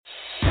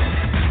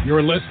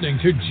You're listening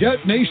to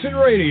Jet Nation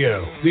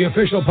Radio, the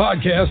official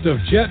podcast of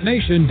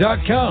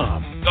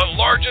JetNation.com, the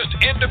largest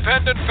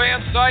independent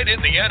fan site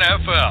in the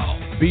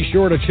NFL. Be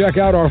sure to check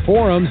out our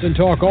forums and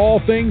talk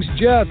all things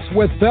Jets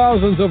with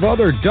thousands of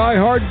other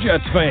diehard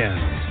Jets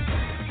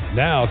fans.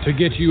 Now, to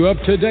get you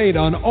up to date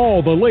on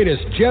all the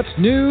latest Jets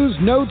news,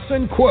 notes,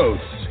 and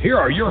quotes, here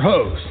are your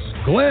hosts,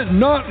 Glenn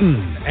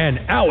Naughton and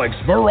Alex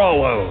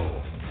Varallo.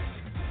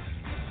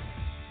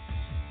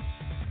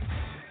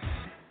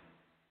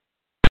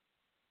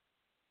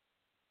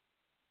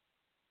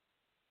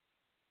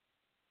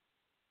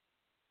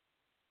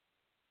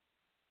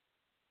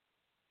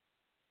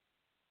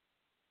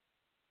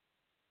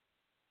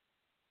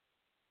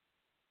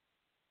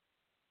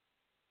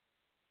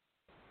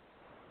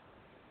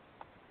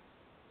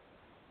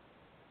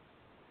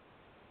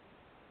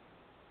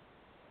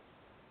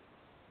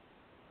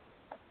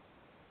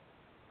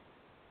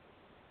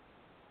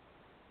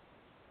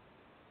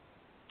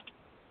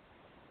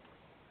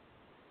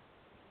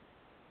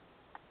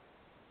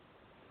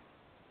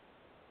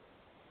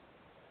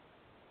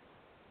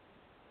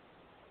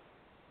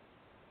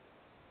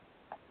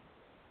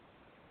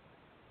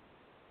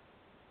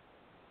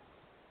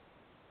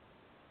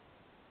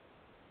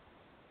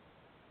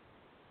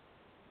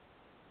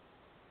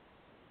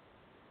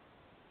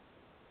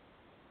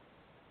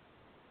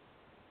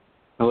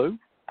 Hello?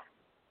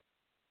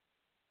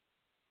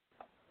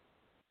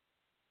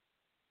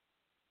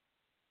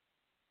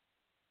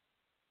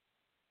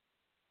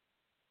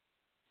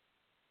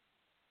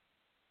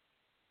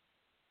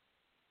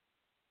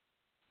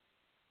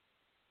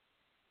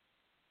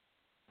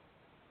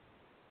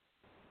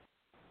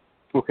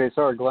 Okay,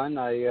 sorry, Glenn.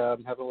 I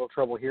have a little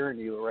trouble hearing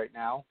you right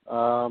now.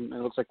 It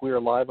looks like we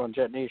are live on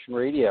Jet Nation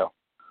Radio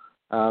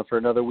for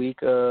another week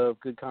of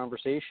good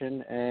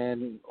conversation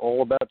and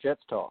all about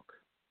Jets talk.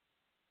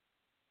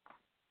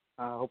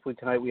 Hopefully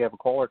tonight we have a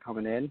caller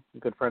coming in, a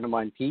good friend of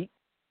mine, Pete.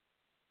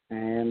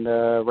 And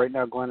right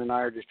now Glenn and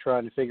I are just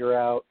trying to figure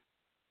out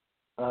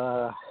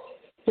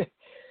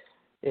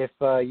if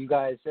you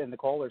guys and the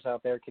callers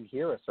out there can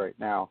hear us right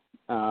now.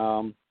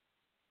 So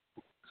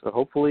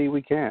hopefully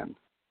we can.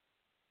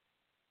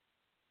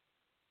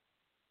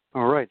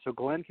 All right, so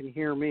Glenn can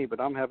hear me, but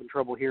I'm having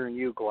trouble hearing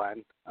you,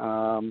 Glenn.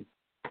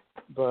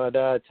 But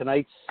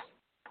tonight's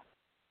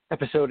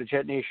episode of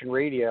Jet Nation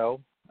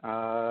Radio,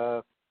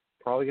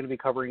 probably going to be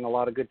covering a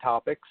lot of good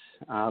topics,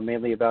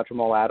 mainly about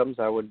Jamal Adams,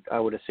 I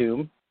would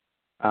assume.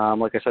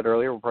 Like I said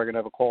earlier, we're probably going to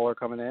have a caller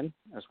coming in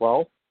as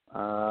well.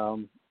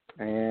 And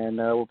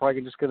we're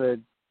probably just going to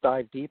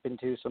dive deep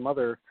into some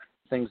other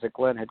things that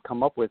Glenn had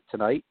come up with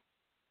tonight.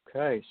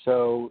 Okay,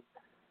 so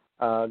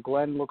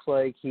Glenn looks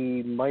like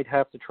he might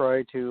have to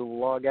try to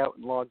log out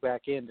and log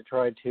back in to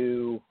try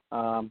to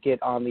get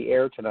on the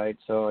air tonight.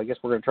 So I guess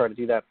we're going to try to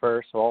do that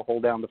first. So I'll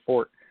hold down the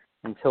fort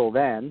until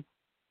then.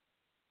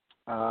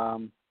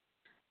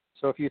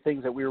 So a few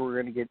things that we were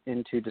going to get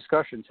into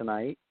discussion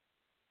tonight.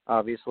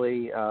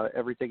 Obviously,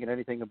 everything and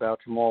anything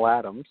about Jamal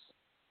Adams.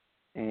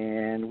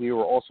 And we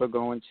were also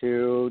going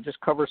to just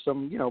cover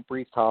some,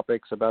 brief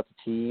topics about the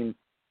team,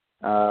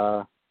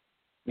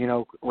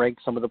 rank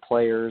some of the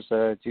players,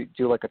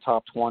 do like a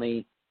top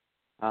 20,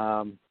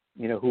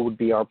 who would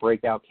be our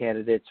breakout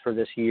candidates for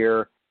this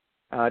year,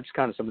 just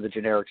kind of some of the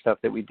generic stuff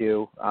that we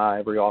do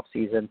every off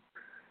season.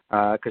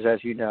 Because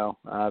as you know,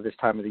 this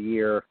time of the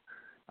year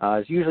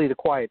is usually the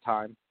quiet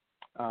time.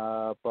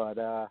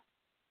 But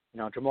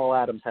Jamal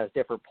Adams has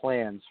different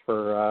plans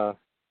for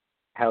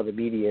how the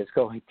media is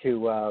going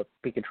to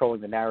be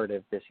controlling the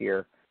narrative this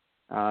year,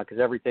 because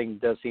everything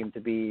does seem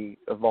to be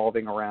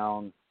evolving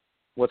around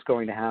what's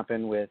going to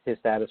happen with his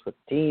status with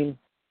the team.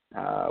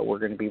 We're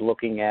going to be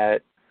looking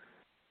at,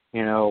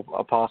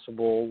 a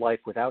possible life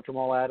without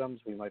Jamal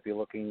Adams. We might be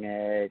looking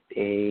at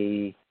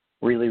a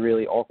really,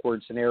 really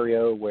awkward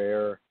scenario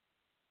where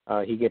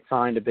he gets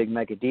signed a big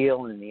mega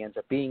deal and he ends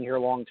up being here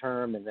long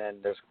term, and then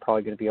there's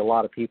probably going to be a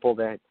lot of people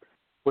that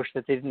wish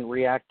that they didn't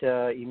react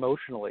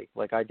emotionally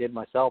like I did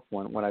myself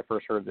when I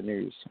first heard the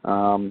news.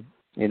 And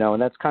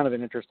that's kind of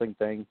an interesting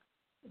thing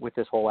with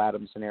this whole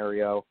Adams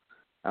scenario.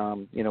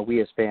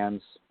 We as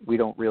fans, we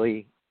don't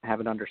really have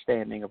an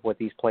understanding of what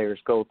these players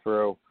go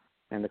through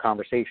and the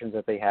conversations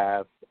that they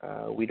have.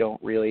 We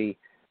don't really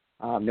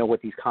know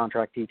what these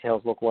contract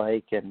details look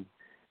like, and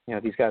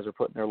these guys are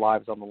putting their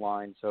lives on the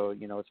line. So,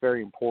 it's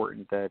very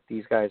important that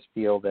these guys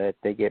feel that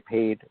they get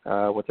paid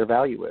what their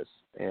value is.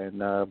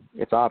 And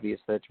it's obvious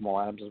that Jamal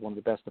Adams is one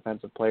of the best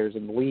defensive players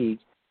in the league.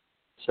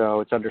 So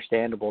it's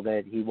understandable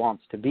that he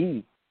wants to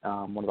be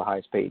one of the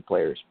highest paid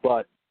players.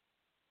 But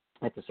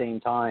at the same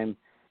time,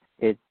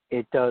 it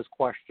does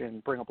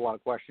bring up a lot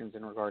of questions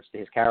in regards to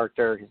his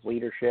character, his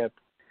leadership,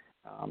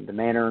 the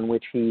manner in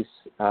which he's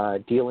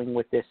dealing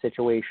with this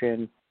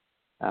situation.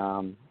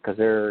 Because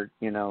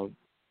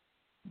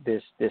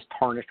this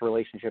tarnished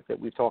relationship that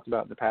we've talked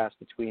about in the past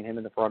between him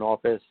and the front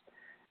office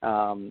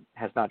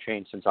has not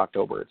changed since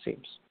October, it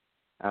seems.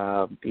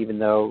 Even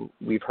though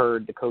we've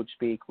heard the coach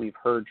speak, we've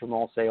heard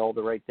Jamal say all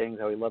the right things,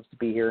 how he loves to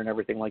be here and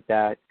everything like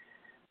that.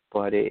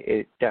 But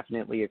it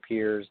definitely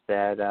appears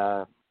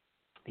that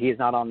he is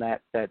not on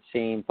that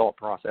same thought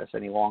process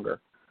any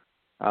longer.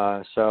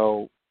 It's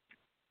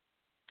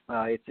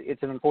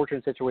an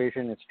unfortunate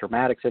situation. It's a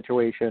dramatic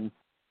situation.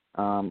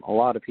 A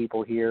lot of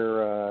people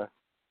here,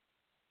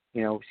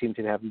 seem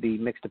to have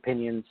mixed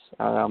opinions.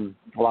 A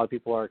lot of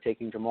people are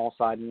taking Jamal's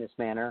side in this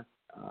manner.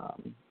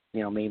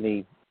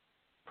 Mainly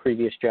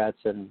previous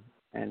Jets and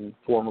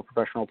former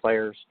professional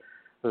players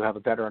who have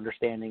a better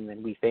understanding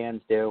than we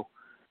fans do.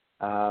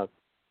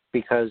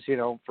 Because,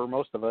 for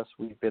most of us,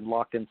 we've been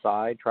locked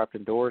inside, trapped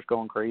indoors,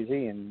 going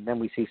crazy, and then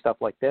we see stuff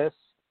like this.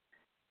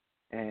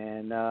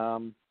 And,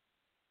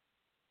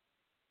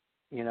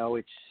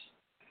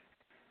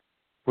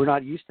 we're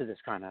not used to this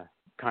kind of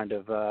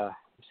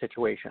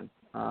situation.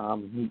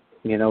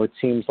 It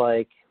seems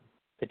like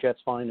the Jets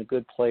find a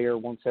good player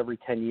once every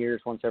 10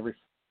 years, once every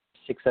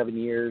 6-7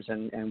 years,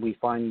 and we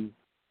find,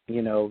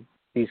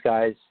 these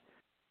guys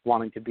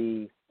wanting to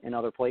be in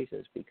other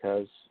places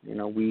because,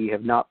 we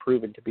have not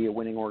proven to be a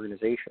winning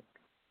organization.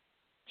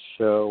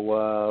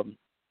 So,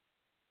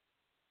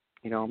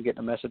 I'm getting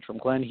a message from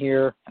Glenn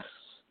here.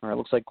 All right,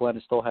 looks like Glenn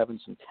is still having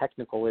some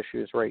technical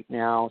issues right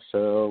now,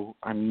 so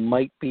I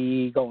might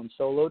be going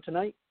solo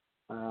tonight,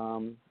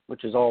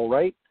 which is all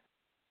right,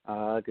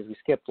 because we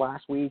skipped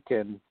last week,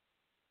 and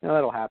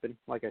that'll happen,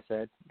 like I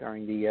said,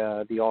 during the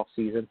off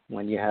season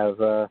when you have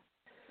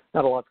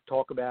not a lot to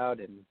talk about,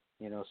 and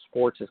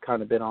sports has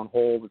kind of been on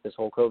hold with this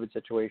whole COVID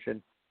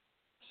situation.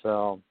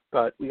 So,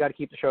 but we got to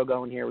keep the show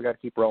going here. We got to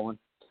keep rolling.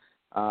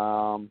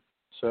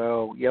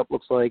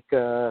 Looks like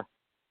no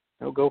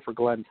go for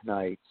Glenn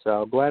tonight.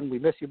 So, Glenn, we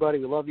miss you, buddy.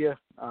 We love you,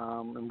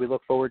 and we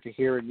look forward to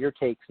hearing your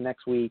takes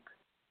next week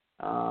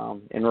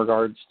in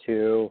regards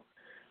to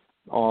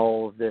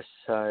all of this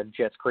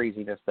Jets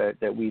craziness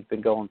that we've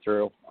been going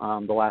through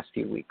the last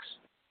few weeks.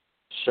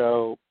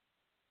 So,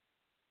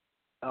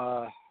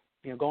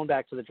 going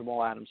back to the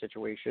Jamal Adams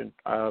situation,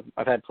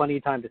 I've had plenty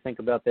of time to think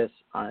about this.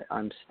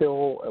 I'm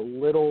still a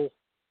little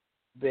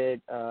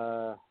bit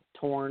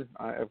torn.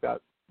 I've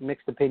got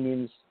mixed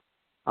opinions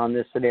on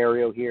this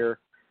scenario here.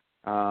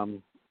 I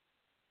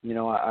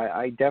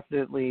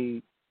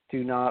definitely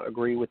do not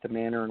agree with the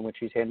manner in which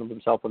he's handled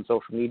himself on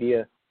social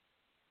media,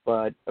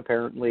 but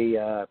apparently,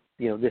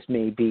 this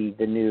may be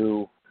the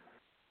new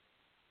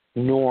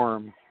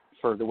norm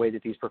for the way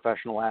that these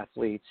professional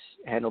athletes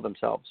handle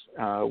themselves.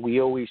 We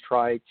always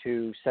try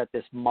to set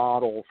this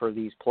model for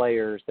these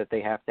players that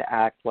they have to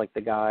act like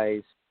the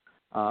guys,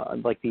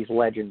 like these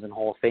legends and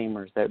Hall of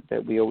Famers that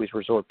we always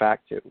resort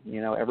back to.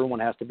 Everyone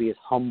has to be as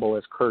humble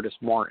as Curtis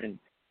Martin,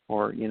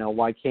 or,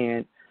 why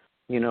can't,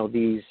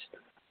 these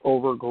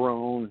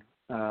overgrown,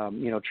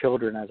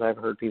 children, as I've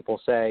heard people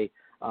say,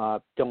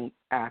 don't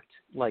act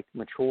like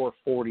mature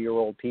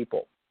 40-year-old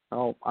people.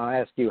 Well, I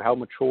ask you, how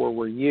mature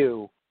were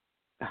you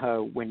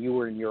when you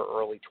were in your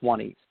early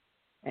 20s?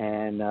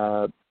 And,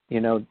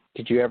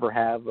 did you ever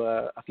have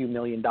a few $1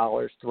 million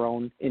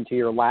thrown into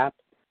your lap?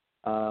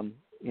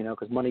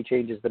 Because money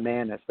changes the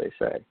man, as they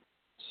say.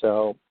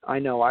 So I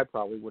know I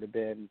probably would have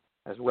been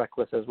as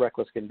reckless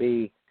can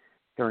be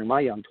during my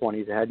young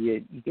 20s had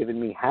you given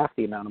me half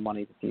the amount of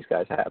money that these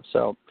guys have.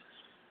 So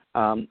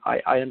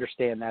I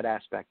understand that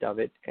aspect of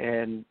it.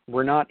 And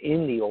we're not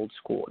in the old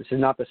school. This is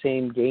not the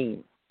same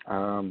game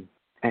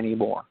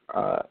anymore.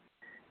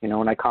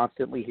 And I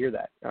constantly hear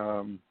that.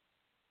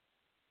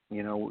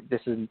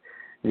 This is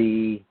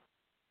the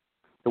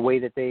way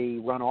that they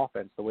run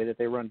offense, the way that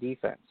they run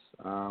defense,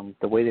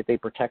 the way that they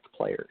protect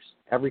players.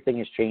 Everything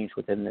has changed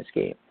within this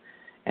game.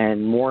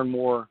 And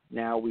more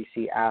now we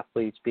see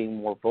athletes being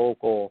more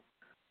vocal,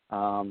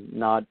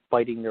 not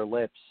biting their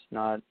lips,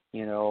 not,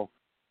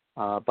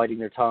 biting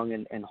their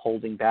tongue and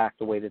holding back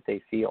the way that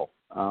they feel.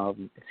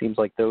 It seems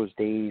like those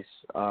days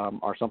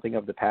are something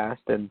of the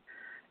past. And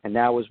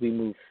now as we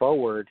move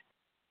forward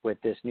with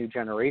this new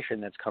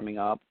generation that's coming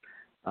up,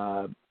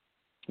 all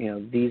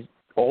these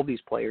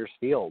players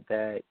feel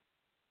that,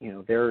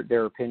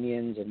 their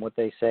opinions and what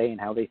they say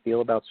and how they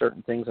feel about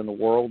certain things in the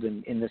world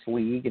and in this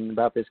league and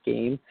about this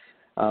game,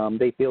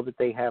 they feel that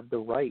they have the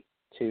right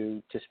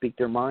to speak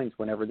their minds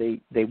whenever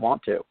they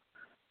want to.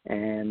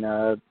 And,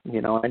 I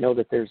know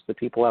that there's the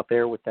people out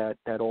there with that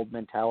old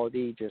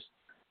mentality, just,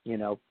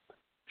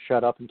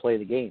 shut up and play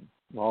the game.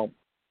 Well,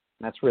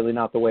 that's really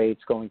not the way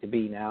it's going to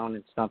be now, and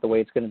it's not the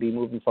way it's going to be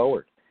moving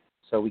forward.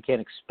 So we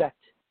can't expect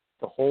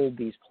to hold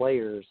these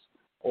players'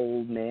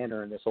 old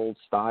manner and this old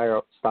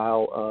style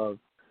of,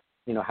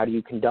 how do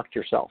you conduct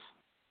yourself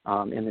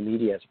in the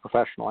media as a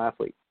professional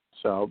athlete.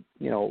 So,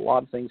 a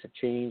lot of things have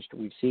changed.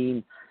 We've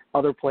seen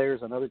other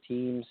players on other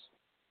teams,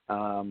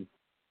 go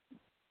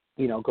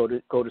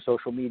to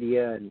social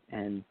media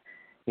and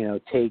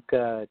take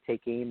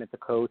aim at the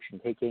coach and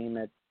take aim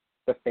at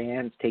the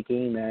fans, take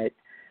aim at,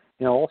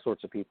 all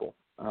sorts of people.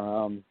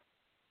 And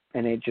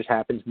it just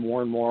happens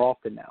more and more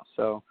often now.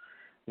 So,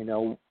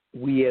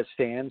 we as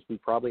fans, we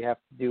probably have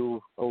to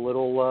do a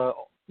little,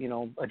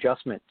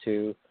 adjustment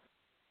to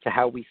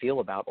how we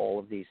feel about all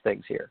of these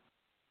things here.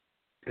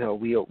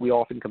 We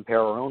often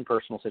compare our own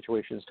personal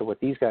situations to what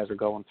these guys are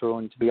going through,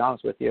 and to be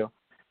honest with you,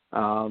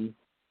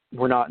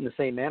 we're not in the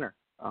same manner.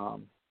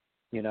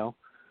 you know.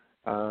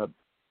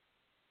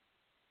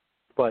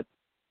 But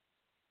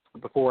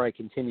before I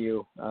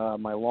continue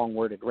my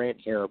long-worded rant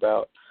here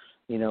about,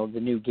 the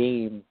new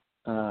game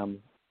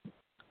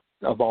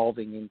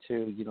evolving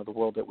into, the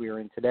world that we are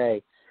in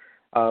today,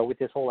 with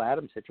this whole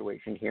Adams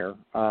situation here,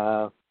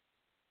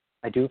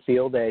 I do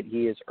feel that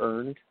he has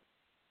earned,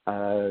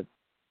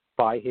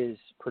 by his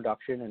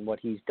production and what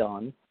he's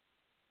done,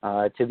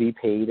 to be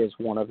paid as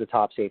one of the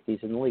top safeties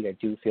in the league. I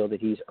do feel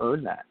that he's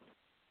earned that.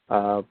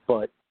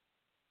 But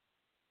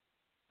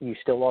you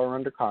still are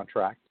under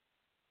contract.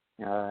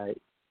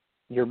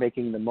 You're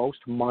making the most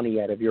money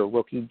out of your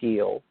rookie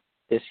deal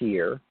this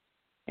year,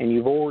 and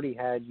you've already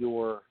had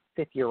your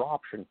fifth-year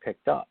option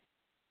picked up.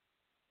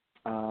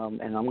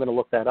 And I'm going to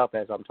look that up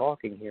as I'm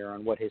talking here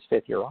on what his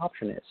fifth-year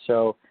option is.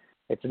 So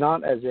it's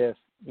not as if,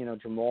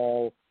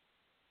 Jamal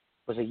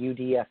was a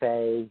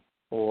UDFA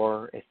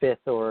or a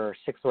fifth or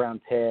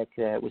sixth-round pick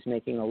that was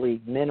making a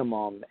league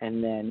minimum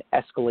and then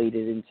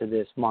escalated into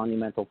this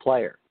monumental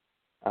player.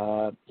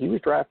 He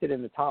was drafted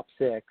in the top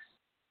 6,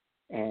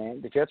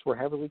 and the Jets were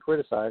heavily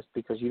criticized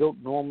because you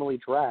don't normally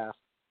draft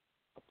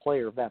a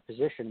player of that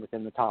position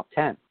within the top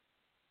 10,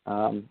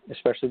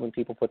 especially when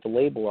people put the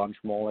label on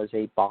Jamal as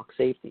a box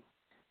safety.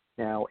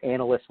 Now,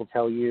 analysts will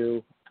tell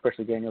you,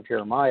 especially Daniel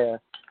Jeremiah,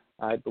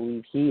 I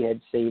believe he had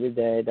stated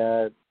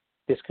that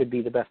this could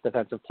be the best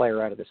defensive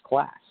player out of this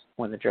class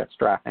when the Jets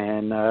draft.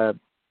 And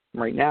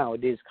right now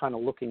it is kind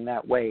of looking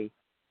that way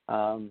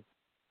a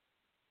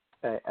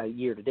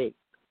year to date.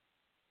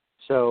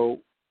 So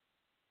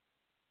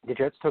the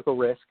Jets took a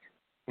risk,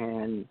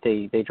 and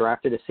they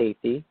drafted a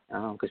safety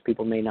because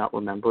people may not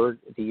remember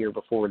the year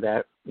before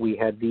that we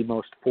had the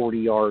most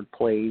 40-yard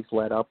plays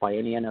led up by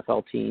any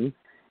NFL team,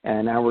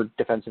 and our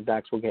defensive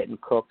backs were getting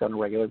cooked on a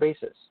regular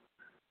basis.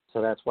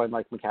 So that's why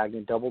Mike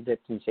Maccagnan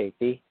double-dipped in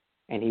safety,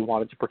 and he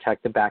wanted to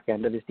protect the back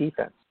end of his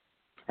defense.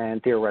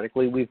 And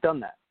theoretically, we've done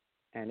that,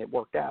 and it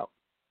worked out.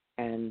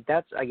 And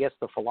that's, I guess,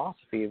 the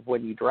philosophy of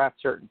when you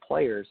draft certain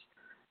players.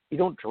 You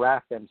don't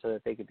draft them so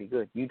that they could be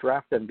good. You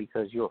draft them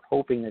because you're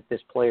hoping that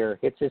this player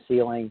hits his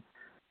ceiling,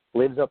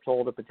 lives up to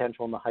all the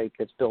potential and the hype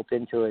that's built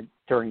into it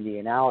during the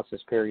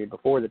analysis period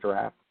before the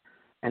draft.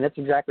 And that's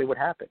exactly what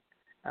happened.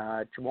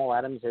 Jamal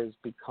Adams has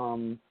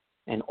become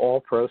an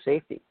all-pro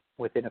safety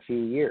within a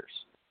few years.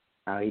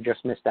 He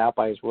just missed out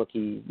by his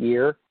rookie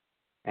year,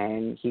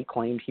 and he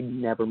claimed he'd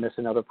never miss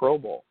another Pro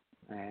Bowl.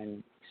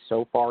 And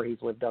so far,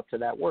 he's lived up to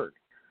that word.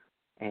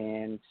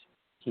 And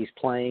he's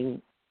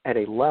playing at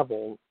a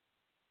level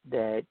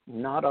that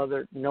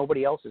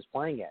nobody else is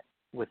playing at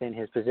within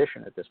his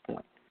position at this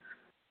point.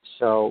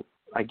 So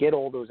I get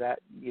all those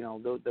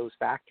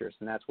factors,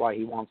 and that's why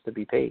he wants to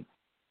be paid.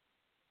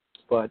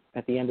 But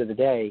at the end of the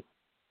day,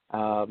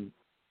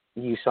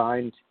 you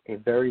signed a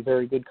very,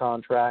 very good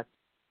contract.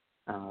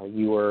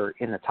 You were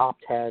in the top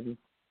 10.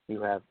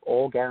 You have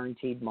all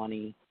guaranteed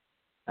money.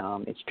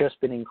 It's just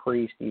been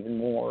increased even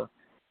more.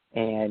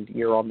 And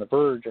you're on the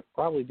verge of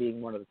probably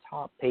being one of the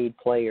top paid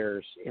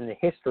players in the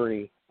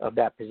history of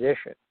that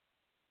position.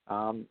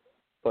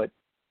 But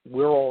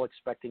we're all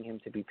expecting him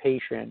to be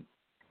patient.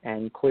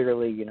 And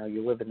clearly,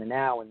 you live in the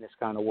now in this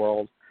kind of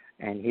world,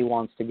 and he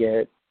wants to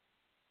get,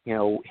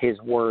 his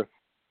worth,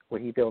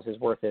 what he feels his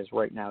worth is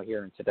right now,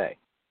 here and today.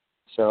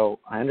 So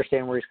I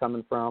understand where he's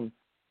coming from,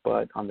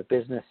 but on the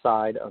business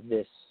side of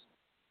this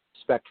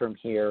spectrum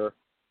here,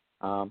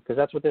 because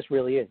that's what this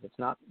really is. It's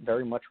not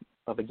very much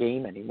of a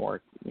game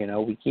anymore.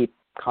 We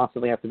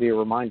constantly have to be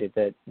reminded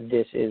that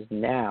this is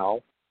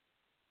now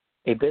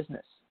a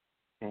business,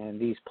 and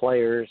these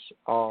players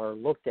are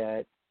looked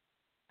at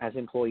as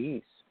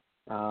employees,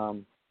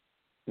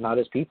 not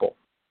as people.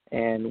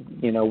 And,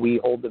 we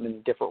hold them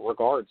in different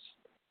regards.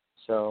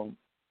 So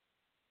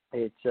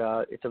it's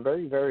a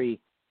very, very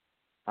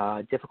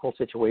difficult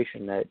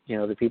situation that,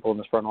 the people in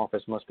this front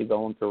office must be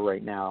going through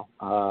right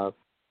now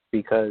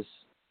because,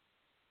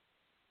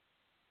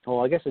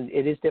 well, I guess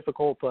it is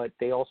difficult, but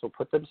they also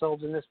put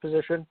themselves in this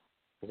position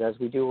because, as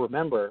we do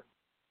remember,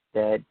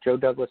 that Joe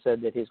Douglas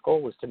said that his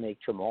goal was to make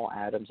Jamal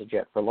Adams a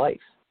Jet for life.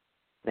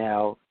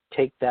 Now,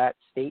 take that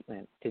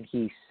statement. Did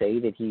he say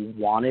that he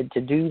wanted to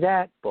do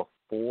that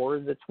before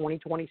the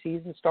 2020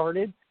 season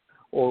started?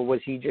 Or was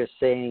he just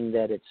saying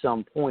that at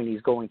some point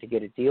he's going to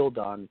get a deal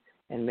done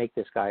and make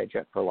this guy a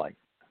Jet for life?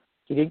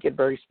 He didn't get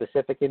very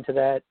specific into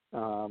that.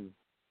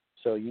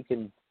 So you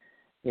can,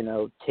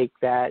 take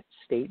that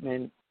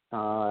statement,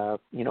 for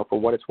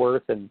what it's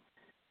worth, and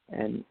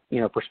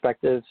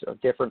perspectives are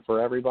different for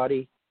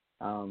everybody.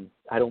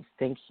 I don't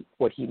think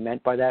what he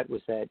meant by that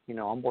was that,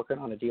 I'm working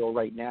on a deal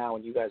right now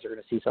and you guys are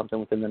going to see something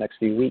within the next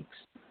few weeks.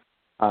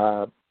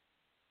 I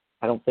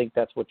don't think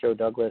that's what Joe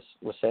Douglas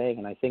was saying.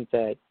 And I think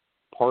that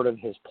part of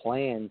his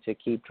plan to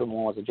keep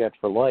Jamal as a Jet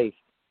for life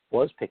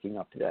was picking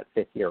up to that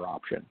fifth-year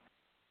option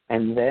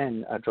and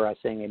then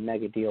addressing a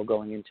mega deal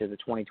going into the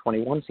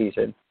 2021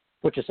 season,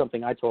 which is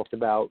something I talked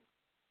about,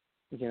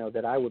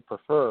 that I would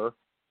prefer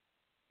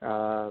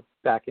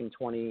back in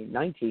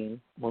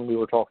 2019 when we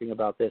were talking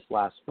about this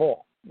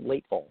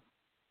late fall.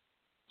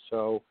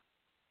 So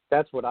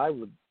that's what I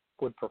would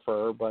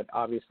prefer, but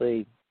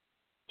obviously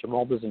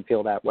Jamal doesn't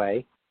feel that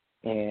way,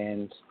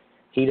 and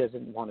he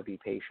doesn't want to be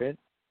patient.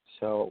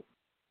 So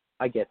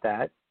I get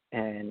that,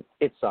 and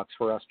it sucks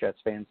for us Jets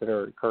fans that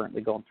are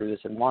currently going through this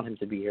and want him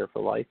to be here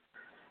for life.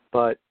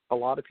 But a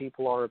lot of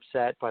people are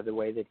upset by the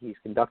way that he's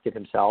conducted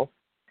himself,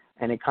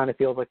 and it kind of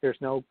feels like there's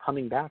no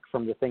coming back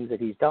from the things that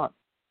he's done.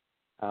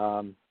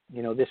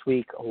 This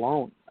week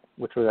alone,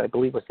 which was, I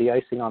believe, was the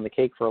icing on the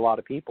cake for a lot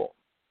of people.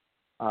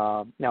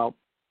 Now,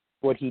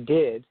 what he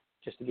did,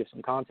 just to give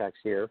some context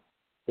here,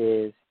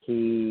 is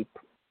he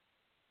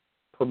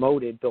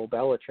promoted Bill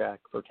Belichick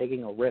for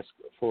taking a risk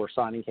for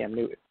signing Cam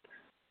Newton.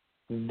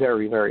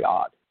 Very, very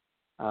odd.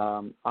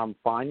 I'm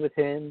fine with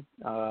him.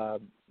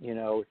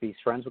 If he's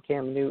friends with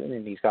Cam Newton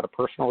and he's got a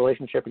personal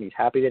relationship and he's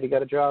happy that he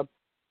got a job,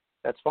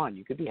 that's fine.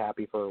 You could be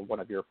happy for one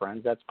of your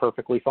friends. That's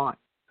perfectly fine.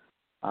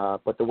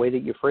 But the way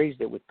that you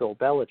phrased it with Bill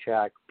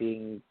Belichick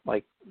being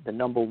like the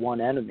number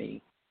one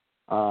enemy,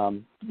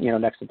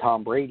 next to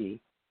Tom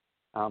Brady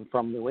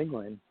from New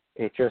England,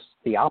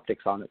 the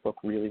optics on it look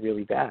really,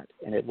 really bad.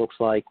 And it looks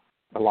like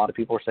a lot of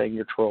people are saying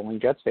you're trolling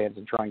Jets fans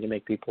and trying to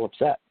make people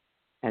upset.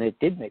 And it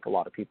did make a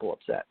lot of people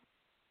upset.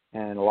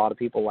 And a lot of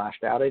people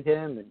lashed out at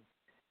him. And,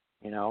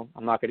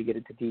 I'm not going to get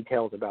into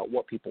details about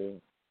what people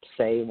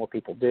say and what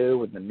people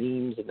do and the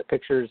memes and the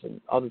pictures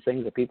and other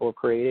things that people have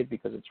created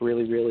because it's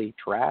really, really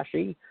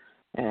trashy.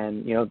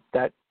 And,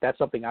 that's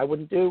something I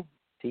wouldn't do,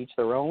 to each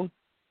their own.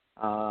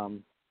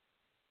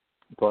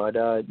 But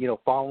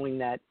following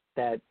that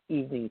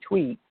evening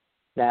tweet,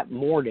 that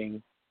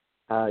morning,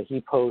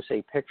 he posts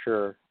a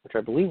picture, which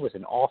I believe was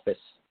an Office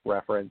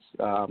reference,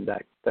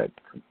 that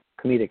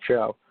comedic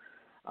show,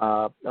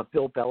 of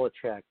Bill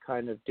Belichick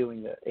kind of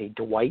doing a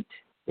Dwight,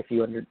 if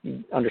you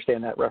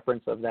understand that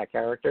reference of that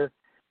character,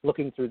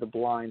 looking through the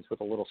blinds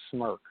with a little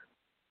smirk.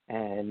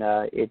 And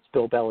it's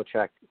Bill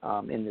Belichick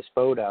in this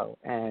photo,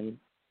 and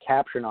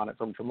caption on it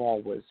from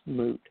Jamal was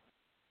mood.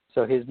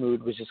 So his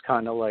mood was just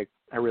kind of like,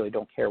 I really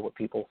don't care what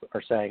people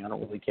are saying. I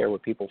don't really care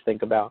what people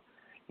think about,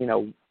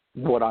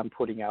 what I'm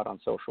putting out on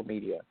social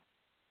media.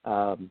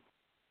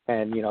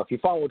 If you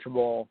follow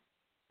Jamal,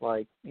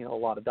 like, a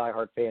lot of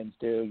diehard fans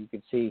do, you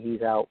can see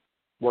he's out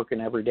working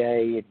every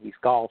day and he's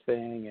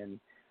golfing and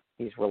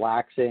he's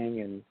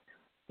relaxing and,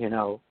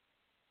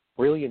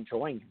 really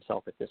enjoying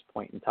himself at this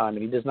point in time.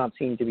 And he does not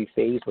seem to be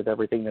fazed with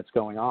everything that's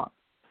going on.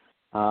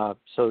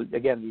 So,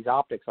 again, these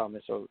optics on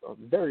this are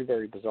very,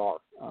 very bizarre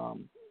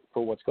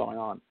for what's going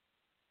on.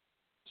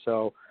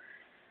 So,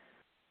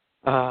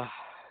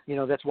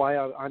 that's why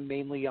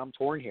I'm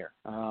torn here.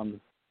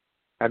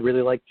 I'd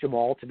really like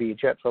Jamal to be a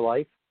Jet for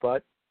life,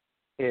 but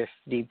if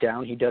deep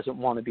down he doesn't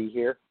want to be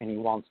here and he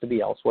wants to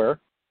be elsewhere,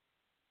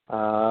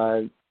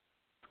 I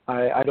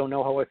don't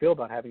know how I feel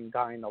about having a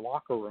guy in the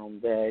locker room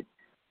that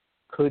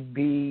could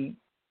be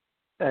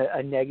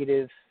a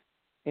negative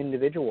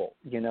individual,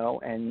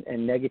 and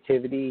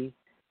negativity,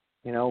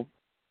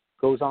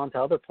 goes on to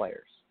other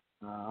players.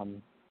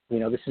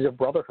 This is a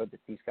brotherhood that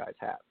these guys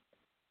have.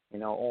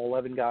 All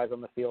 11 guys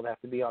on the field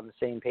have to be on the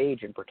same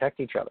page and protect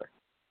each other.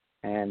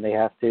 And they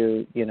have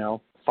to,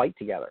 fight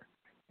together.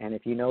 And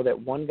if you know that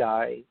one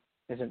guy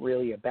isn't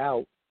really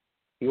about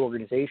the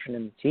organization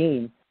and the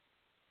team,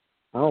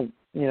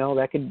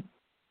 that could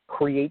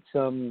create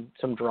some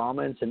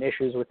drama and some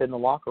issues within the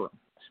locker room,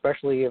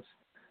 especially if,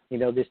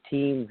 this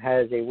team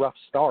has a rough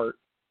start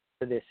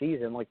to this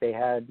season like they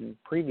had in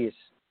previous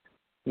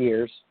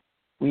years.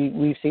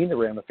 We've seen the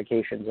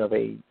ramifications of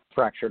a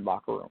fractured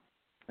locker room.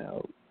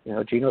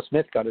 Geno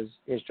Smith got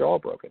his jaw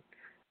broken.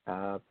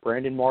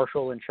 Brandon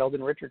Marshall and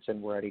Sheldon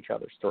Richardson were at each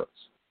other's throats.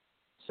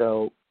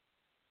 So,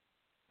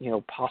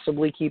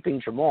 possibly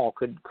keeping Jamal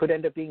could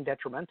end up being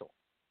detrimental.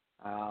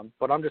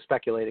 But I'm just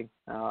speculating,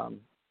 at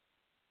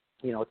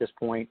this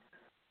point.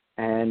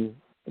 And,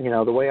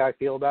 the way I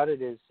feel about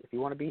it is if you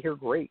want to be here,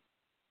 great.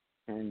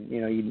 And,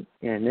 and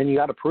then you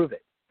got to prove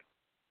it.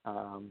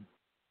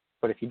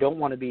 But if you don't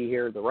want to be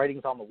here, the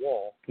writing's on the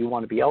wall. You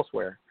want to be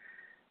elsewhere.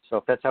 So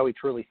if that's how he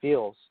truly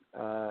feels,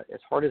 as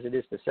hard as it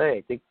is to say,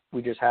 I think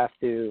we just have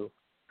to,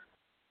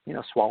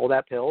 swallow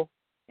that pill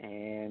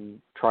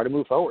and try to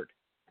move forward.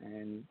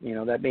 And,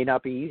 that may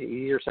not be easy.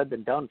 Easier said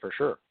than done for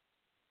sure.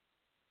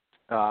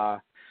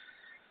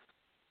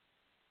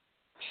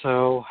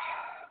 So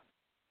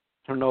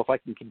I don't know if I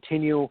can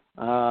continue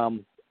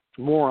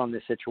more on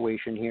this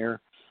situation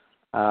here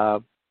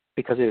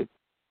because it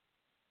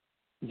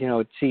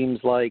seems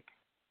like,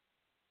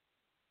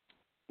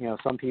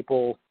 some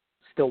people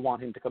still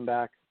want him to come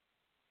back.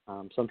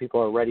 Some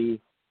people are ready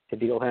to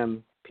deal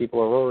him. People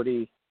are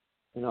already,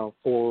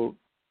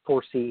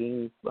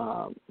 foreseeing,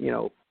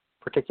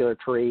 particular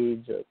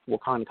trades,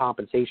 what kind of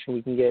compensation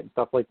we can get and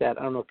stuff like that.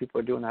 I don't know if people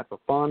are doing that for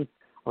fun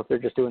or if they're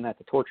just doing that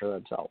to torture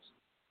themselves.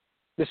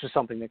 This is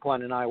something that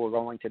Glenn and I were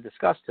going to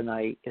discuss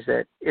tonight, is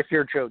that if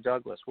you're Joe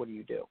Douglas, what do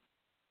you do?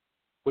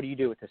 What do you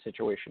do with the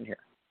situation here?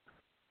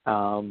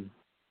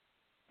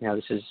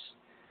 This is,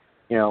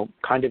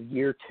 kind of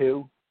year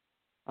two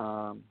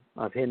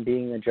of him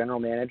being the general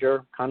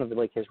manager, kind of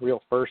like his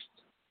real first,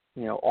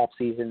 off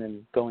season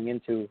and going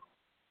into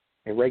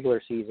a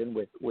regular season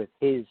with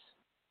his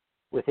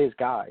with his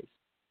guys.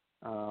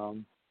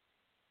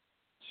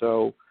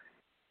 So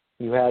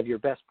you have your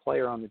best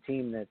player on the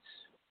team that's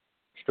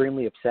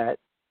extremely upset,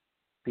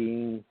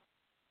 being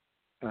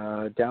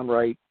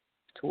downright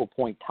to a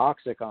point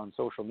toxic on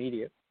social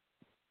media,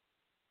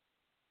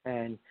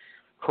 and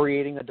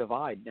creating a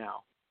divide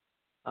now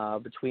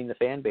between the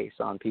fan base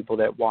on people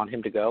that want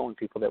him to go and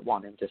people that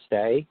want him to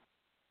stay.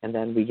 And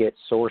then we get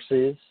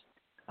sources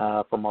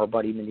from our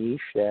buddy Manish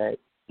that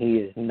he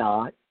is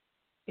not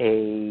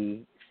a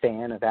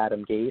fan of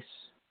Adam Gase.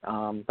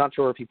 Not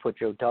sure if he put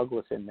Joe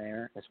Douglas in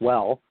there as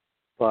well,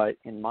 but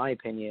in my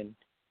opinion,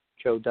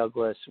 Joe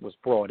Douglas was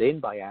brought in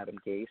by Adam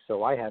Gase,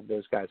 so I have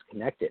those guys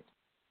connected.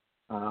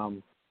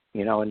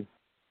 And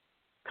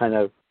kind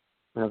of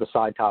the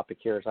side topic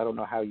here is I don't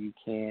know how you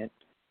can't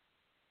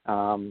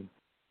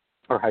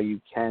or how you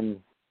can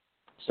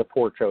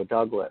support Joe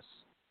Douglas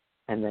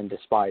and then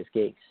despise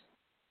Gase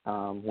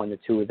when the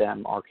two of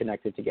them are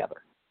connected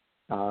together.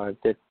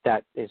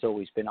 That has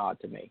always been odd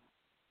to me.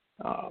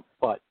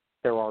 But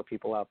there are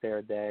people out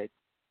there that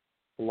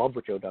love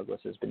what Joe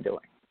Douglas has been doing,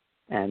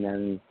 and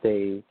then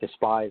they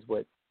despise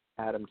what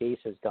Adam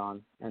Gase has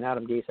done. And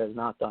Adam Gase has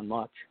not done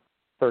much.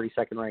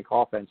 32nd ranked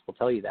offense will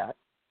tell you that.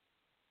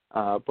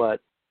 But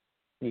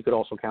you could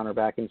also counter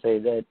back and say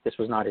that this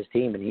was not his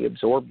team, and he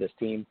absorbed this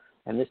team,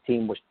 and this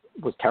team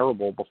was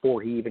terrible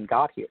before he even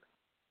got here.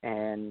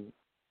 And,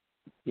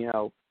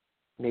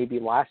 maybe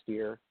last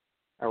year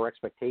our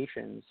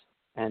expectations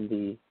and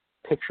the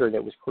picture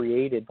that was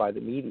created by the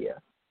media,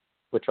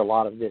 which a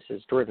lot of this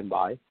is driven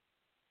by,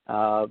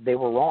 they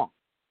were wrong.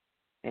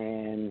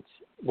 And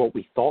what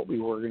we thought we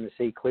were going to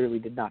see clearly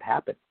did not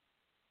happen.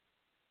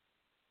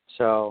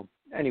 So,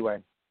 anyway,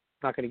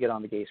 not going to get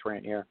on the Gase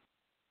rant here.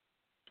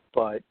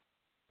 But,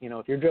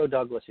 if you're Joe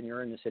Douglas and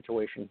you're in this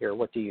situation here,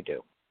 what do?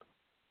 Do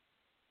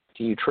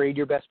you trade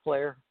your best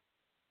player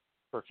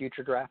for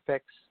future draft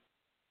picks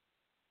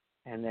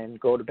and then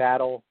go to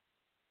battle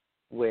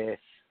with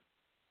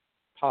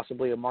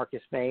possibly a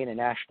Marcus May and an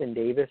Ashton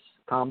Davis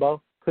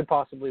combo? Could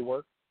possibly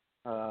work.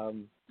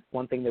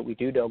 One thing that we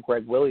do know,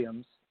 Greg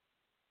Williams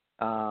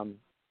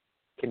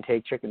can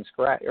take chicken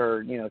scratch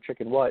or,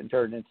 chicken what and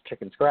turn it into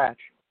chicken scratch.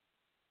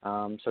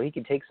 So he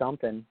can take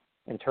something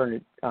and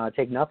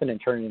take nothing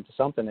and turn it into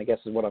something, I guess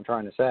is what I'm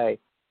trying to say.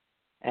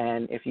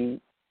 And if you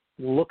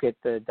look at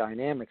the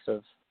dynamics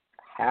of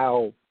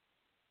how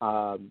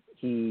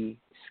he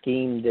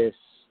schemed this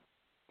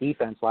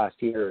defense last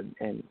year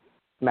and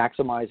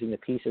maximizing the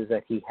pieces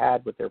that he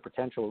had with their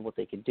potential and what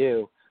they could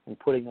do and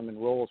putting them in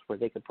roles where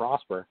they could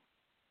prosper,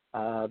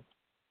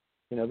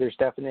 there's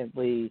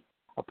definitely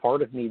a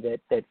part of me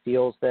that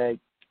feels that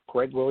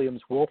Greg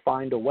Williams will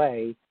find a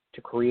way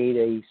to create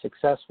a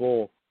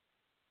successful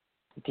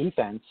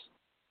defense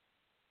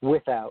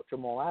without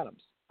Jamal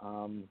Adams.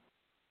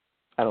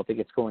 I don't think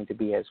it's going to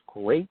be as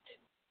great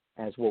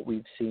as what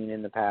we've seen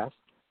in the past,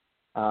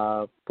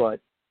 but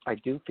I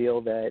do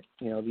feel that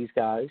these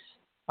guys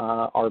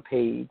are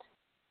paid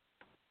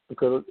a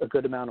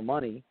good amount of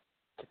money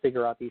to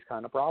figure out these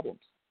kind of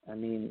problems. I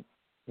mean,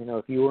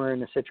 if you were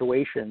in a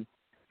situation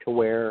to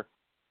where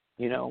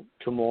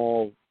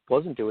Jamal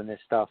wasn't doing this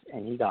stuff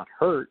and he got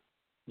hurt,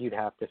 you'd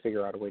have to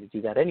figure out a way to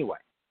do that anyway.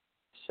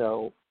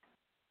 So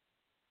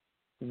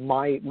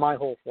my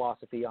whole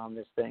philosophy on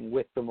this thing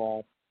with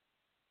Jamal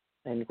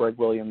and Greg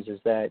Williams is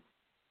that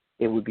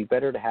it would be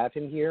better to have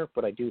him here,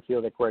 but I do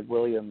feel that Greg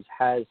Williams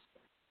has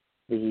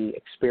the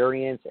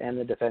experience and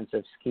the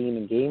defensive scheme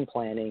and game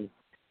planning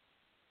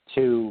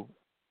to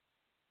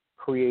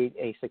create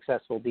a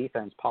successful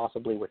defense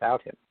possibly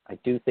without him. I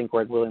do think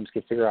Greg Williams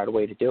could figure out a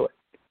way to do it.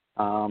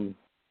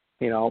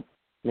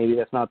 Maybe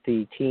that's not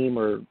the team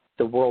or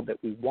the world that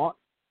we want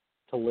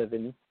to live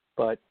in,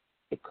 but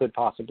it could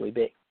possibly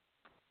be.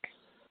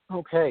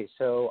 Okay,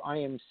 so I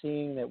am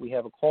seeing that we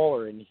have a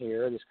caller in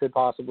here. This could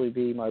possibly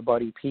be my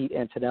buddy Pete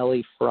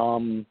Antonelli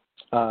from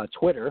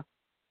Twitter.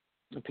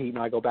 Pete and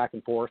I go back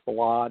and forth a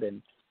lot,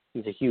 and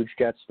he's a huge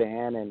Jets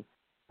fan, and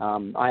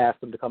I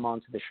asked him to come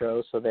on to the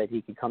show so that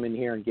he could come in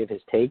here and give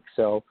his take.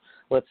 So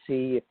let's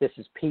see if this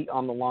is Pete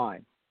on the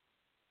line.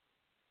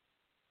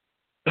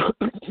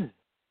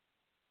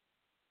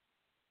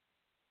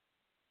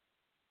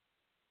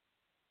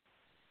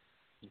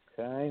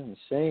 Okay, let me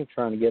see.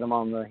 Trying to get him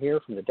on here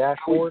from the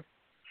dashboard.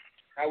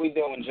 How we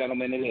doing,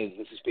 gentlemen?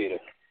 This is Peter.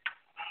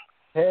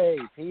 Hey,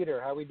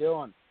 Peter. How we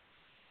doing?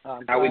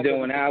 How we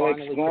doing, Alex?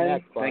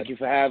 Glenn, thank you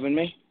for having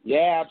me.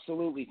 Yeah,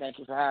 absolutely. Thank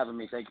you for having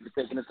me. Thank you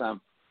for taking the time.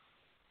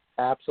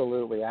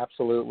 Absolutely.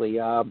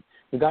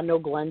 We got no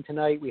Glenn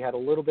tonight. We had a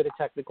little bit of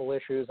technical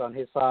issues on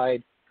his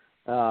side.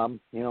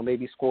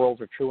 Maybe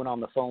squirrels are chewing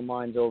on the phone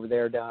lines over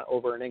there, down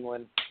over in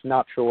England.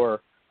 Not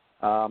sure.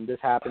 This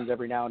happens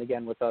every now and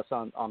again with us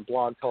on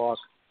Blog Talk.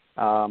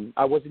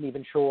 I wasn't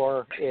even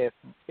sure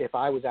if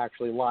I was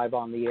actually live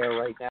on the air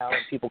right now and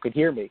people could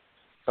hear me.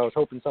 So I was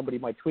hoping somebody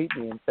might tweet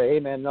me and say, hey,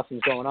 man,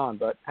 nothing's going on,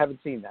 but haven't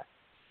seen that.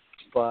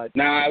 But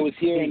no, I was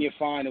hearing you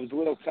fine. It was a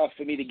little tough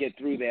for me to get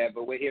through there,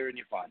 but we're hearing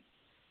you fine.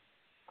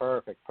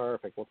 Perfect.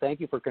 Well, thank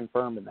you for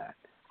confirming that.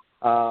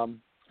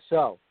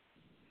 So,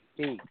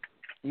 Pete,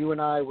 you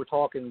and I were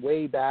talking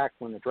way back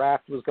when the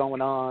draft was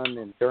going on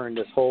and during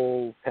this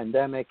whole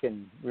pandemic,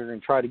 and we were going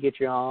to try to get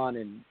you on.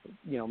 And,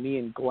 you know, me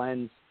and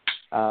Glenn's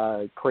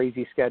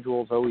crazy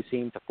schedules always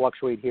seem to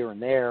fluctuate here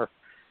and there.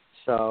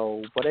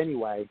 So, but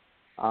anyway,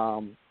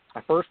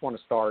 I first want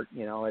to start,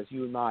 you know, as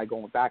you and I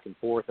going back and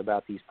forth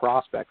about these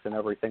prospects and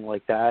everything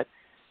like that,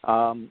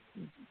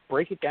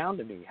 break it down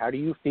to me. How do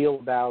you feel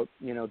about,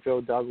 you know,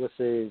 Joe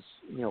Douglas's,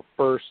 you know,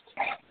 first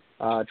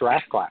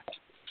draft class?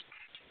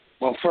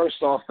 Well,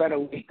 first off, better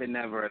late than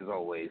never, as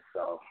always.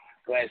 So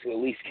glad to at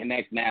least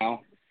connect now,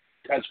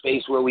 touch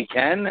base where we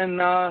can, and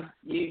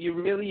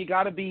you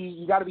gotta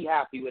be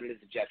happy with it as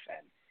a Jet fan.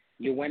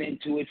 You went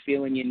into it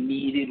feeling you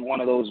needed one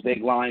of those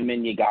big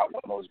linemen. You got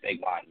one of those big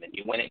linemen.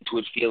 You went into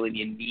it feeling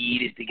you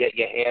needed to get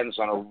your hands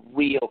on a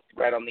real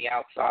threat on the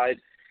outside.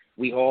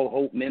 We all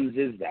hope Mims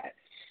is that.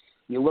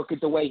 You look at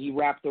the way he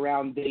wrapped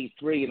around day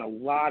 3, and a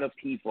lot of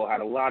people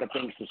had a lot of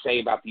things to say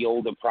about the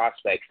older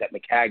prospects that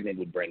Maccagnan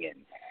would bring in.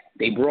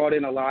 They brought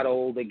in a lot of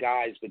older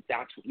guys, but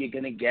that's what you're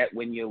going to get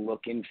when you're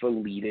looking for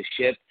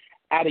leadership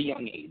at a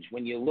young age,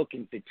 when you're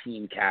looking for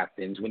team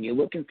captains, when you're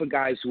looking for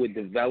guys who are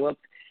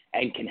developed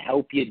and can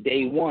help you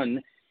day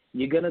one.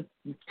 You're going to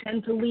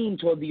tend to lean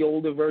toward the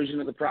older version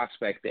of the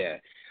prospect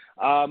there.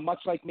 Much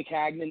like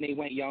Maccagnan, they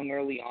went young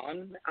early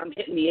on. I'm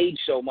hitting the age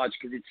so much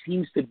because it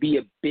seems to be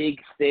a big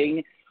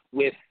thing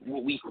with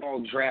what we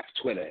call draft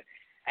Twitter.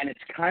 And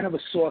it's kind of a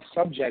sore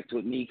subject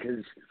with me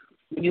because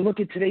when you look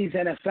at today's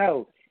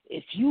NFL,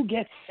 if you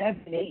get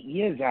 7, 8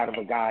 years out of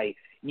a guy,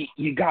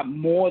 you got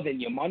more than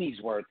your money's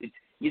worth.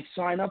 You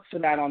sign up for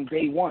that on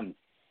day one.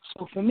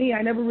 So for me,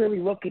 I never really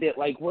look at it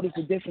like, what is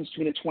the difference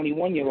between a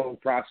 21-year-old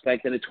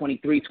prospect and a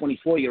 23,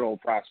 24-year-old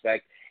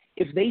prospect?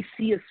 If they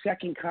see a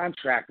second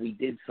contract, we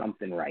did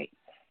something right.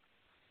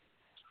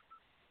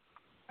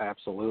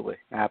 Absolutely.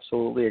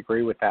 Absolutely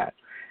agree with that.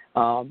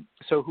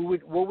 So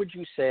what would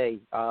you say,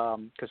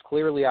 because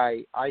clearly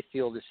I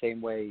feel the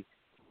same way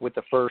with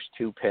the first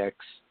 2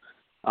 picks,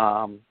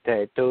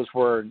 that those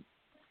were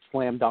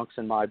slam dunks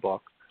in my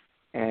book.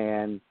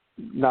 And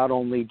not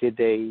only did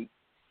they,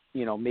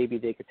 you know, maybe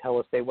they could tell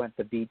us they went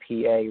the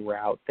BPA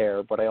route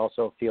there, but I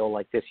also feel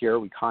like this year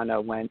we kind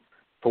of went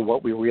for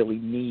what we really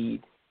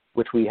need,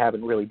 which we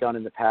haven't really done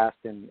in the past.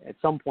 And at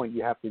some point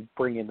you have to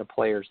bring in the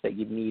players that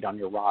you need on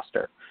your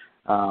roster.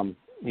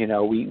 You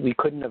know, we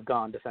couldn't have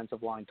gone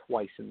defensive line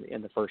twice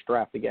in the first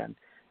draft again,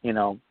 you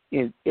know,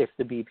 if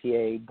the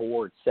BPA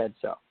board said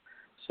so.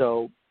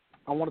 So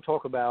I want to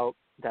talk about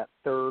that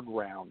third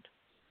round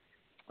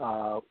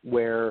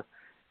where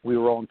we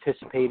were all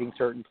anticipating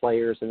certain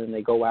players, and then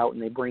they go out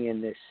and they bring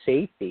in this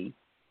safety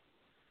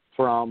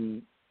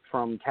from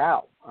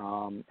Cal.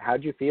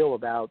 How'd you feel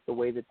about the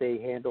way that they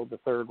handled the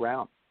third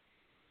round?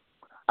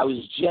 I was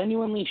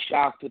genuinely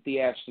shocked with the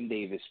Ashton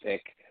Davis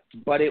pick,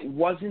 but it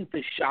wasn't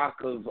the shock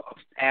of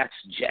past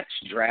Jets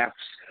drafts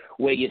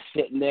where you're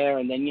sitting there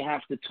and then you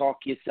have to talk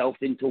yourself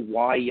into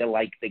why you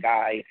like the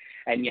guy,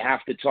 and you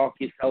have to talk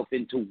yourself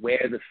into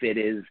where the fit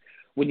is.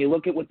 When you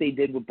look at what they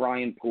did with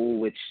Brian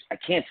Poole, which I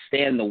can't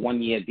stand the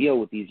 1-year deal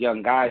with these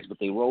young guys, but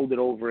they rolled it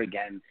over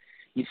again,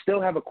 you still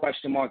have a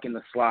question mark in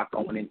the slot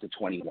going into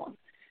 21.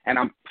 And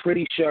I'm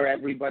pretty sure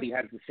everybody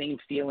has the same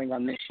feeling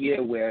on this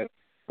year where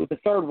with the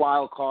third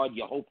wild card,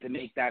 you hope to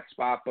make that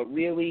spot. But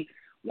really,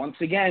 once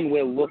again,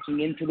 we're looking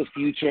into the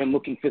future and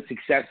looking for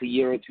success a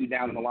year or 2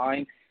 down the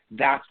line.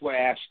 That's where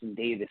Ashton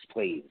Davis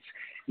plays.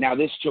 Now,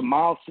 this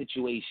Jamal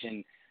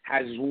situation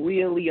has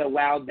really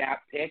allowed that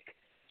pick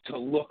to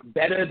look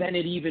better than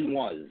it even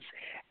was.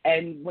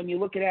 And when you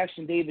look at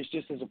Ashton Davis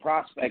just as a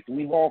prospect,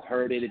 we've all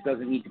heard it. It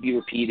doesn't need to be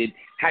repeated.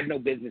 Had no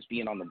business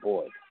being on the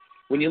board.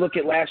 When you look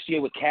at last year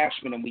with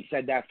Cashman, and we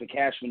said that for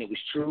Cashman, it was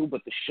true,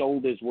 but the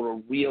shoulders were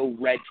a real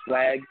red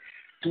flag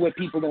to where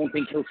people don't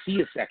think he'll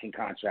see a second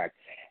contract.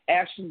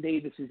 Ashton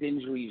Davis's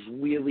injuries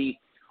really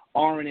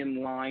aren't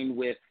in line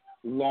with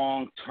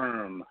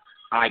long-term,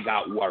 I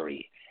got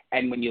worry.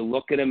 And when you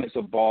look at him as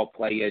a ball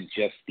player,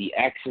 just the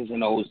X's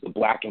and O's, the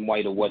black and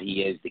white of what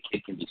he is, the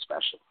kid can be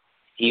special.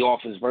 He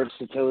offers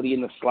versatility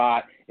in the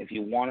slot. If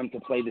you want him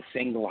to play the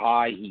single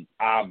high, he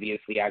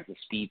obviously has the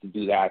speed to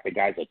do that. The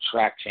guy's a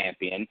track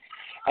champion.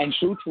 And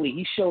truthfully,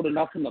 he showed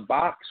enough in the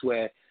box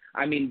where,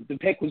 I mean, the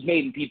pick was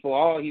made and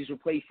people, he's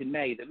replacing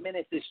May. The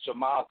minute this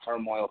Jamal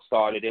turmoil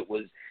started, it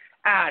was,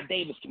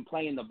 Davis can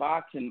play in the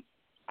box. And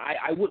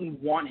I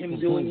wouldn't want him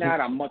doing that.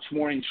 I'm much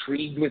more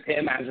intrigued with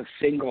him as a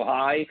single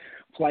high,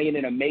 playing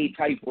in a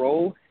May-type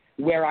role,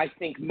 where I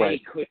think May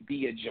could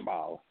be a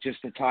Jamal,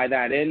 just to tie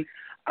that in.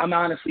 I'm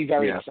honestly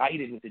very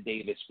excited with the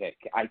Davis pick.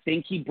 I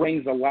think he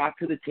brings a lot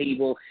to the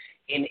table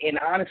in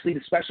honestly,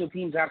 the special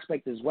teams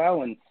aspect as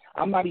well. And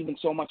I'm not even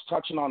so much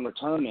touching on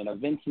returning. A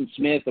Vincent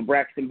Smith, a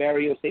Braxton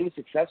Berrios, they were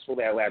successful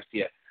there last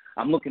year.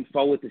 I'm looking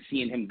forward to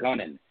seeing him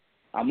gunning.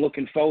 I'm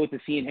looking forward to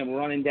seeing him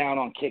running down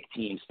on kick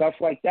teams, stuff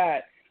like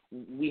that.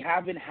 We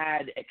haven't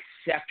had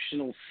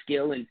exceptional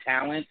skill and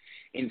talent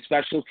in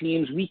special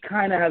teams. We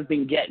kind of have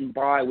been getting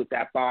by with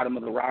that bottom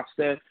of the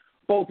roster,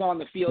 both on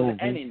the field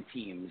and in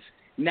teams.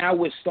 Now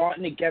we're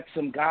starting to get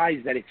some guys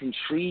that it's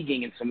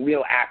intriguing and some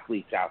real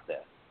athletes out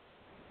there.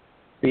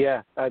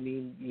 Yeah, I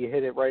mean, you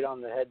hit it right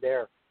on the head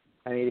there.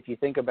 I mean, if you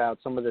think about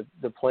some of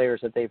the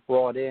players that they've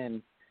brought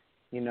in,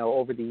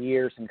 over the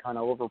years and kind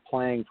of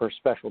overplaying for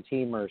special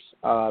teamers,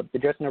 the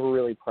Jets never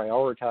really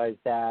prioritized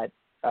that,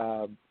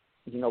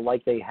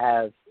 like they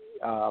have,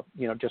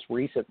 just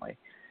recently.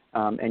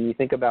 And you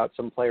think about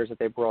some players that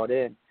they brought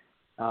in.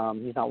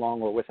 He's not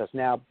longer with us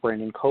now.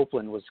 Brandon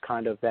Copeland was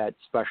kind of that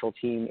special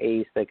team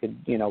ace that could,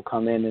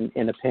 come in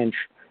a pinch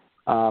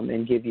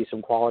and give you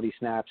some quality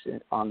snaps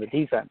on the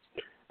defense.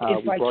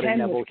 If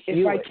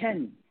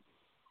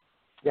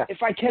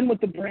I can with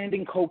the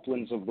Brandon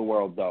Copelands of the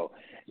world, though,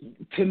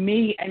 to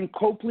me, and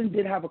Copeland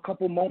did have a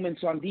couple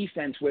moments on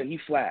defense where he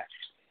flashed.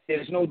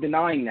 There's no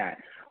denying that.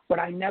 But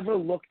I never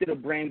looked at a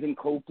Brandon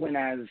Copeland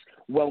as,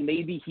 well,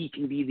 maybe he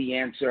can be the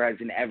answer as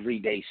an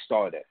everyday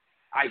starter.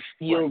 I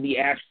feel the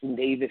Ashton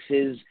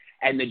Davises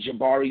and the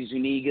Jabari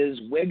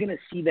Zunigas, we're going to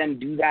see them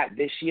do that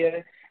this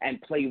year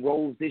and play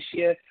roles this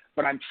year,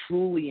 but I'm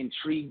truly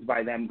intrigued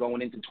by them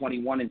going into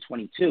 21 and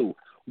 22,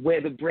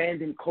 where the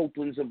Brandon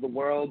Copelands of the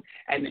world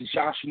and the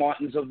Josh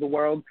Martins of the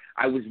world,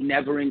 I was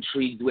never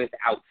intrigued with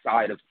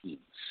outside of teams.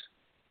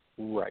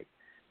 Right.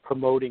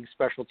 Promoting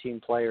special team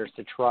players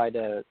to try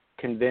to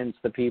convince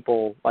the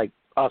people, like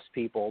us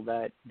people,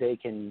 that they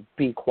can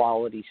be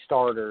quality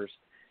starters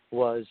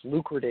was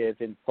lucrative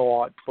in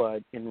thought,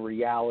 but in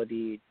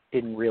reality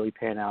didn't really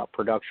pan out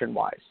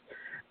production-wise.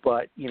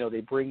 But,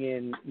 they bring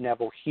in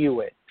Neville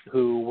Hewitt,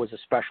 who was a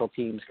special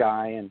teams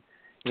guy, and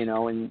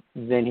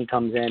then he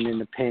comes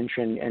in a pinch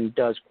and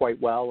does quite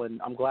well. And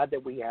I'm glad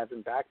that we have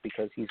him back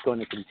because he's going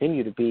to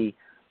continue to be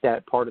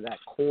that part of that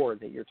core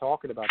that you're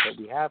talking about that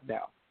we have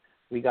now.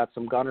 We got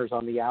some gunners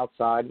on the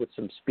outside with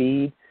some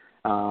speed.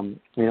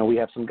 We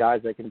have some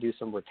guys that can do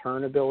some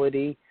return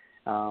ability.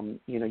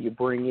 You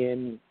bring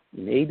in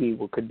maybe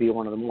what could be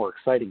one of the more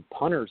exciting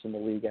punters in the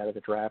league out of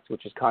the draft,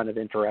 which is kind of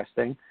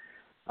interesting.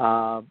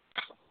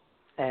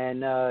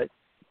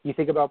 You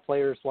think about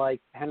players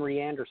like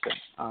Henry Anderson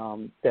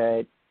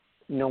that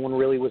no one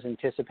really was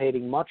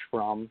anticipating much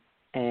from.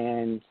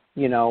 And,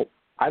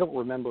 I don't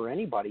remember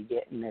anybody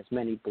getting as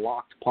many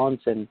blocked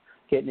punts and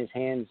getting his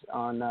hands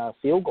on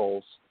field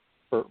goals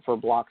for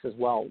blocks as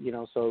well.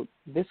 So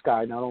this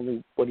guy, not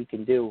only what he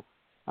can do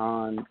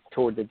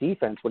toward the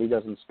defense, what he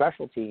does in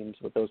special teams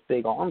with those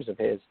big arms of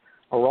his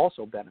are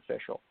also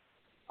beneficial.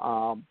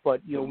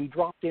 But, we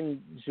dropped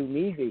in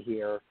Zuniga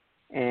here.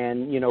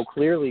 And,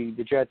 clearly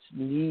the Jets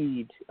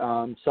need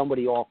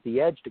somebody off the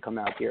edge to come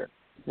out here.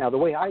 Now, the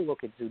way I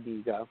look at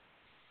Zuniga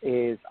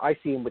is I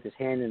see him with his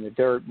hand in the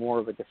dirt, more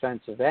of a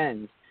defensive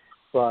end.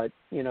 But,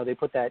 they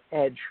put that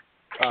edge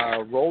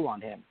role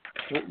on him.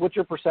 What's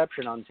your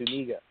perception on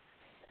Zuniga?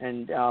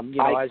 And,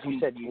 as you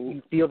said,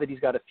 you feel that he's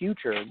got a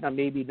future, now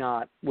maybe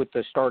not with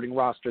the starting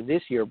roster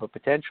this year, but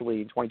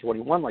potentially in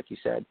 2021, like you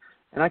said.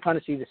 And I kind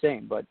of see the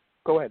same. But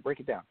go ahead, break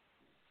it down.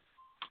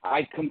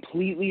 I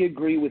completely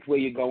agree with where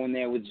you're going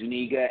there with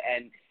Zuniga,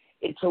 and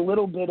it's a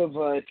little bit of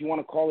a, if you want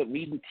to call it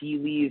reading tea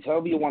leaves,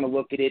 however you want to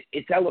look at it,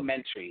 it's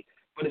elementary.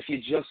 But if you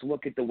just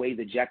look at the way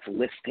the Jets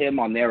list him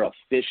on their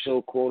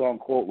official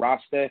quote-unquote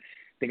roster,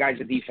 the guy's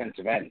a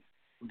defensive end.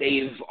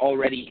 They've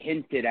already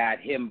hinted at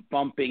him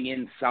bumping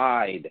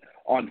inside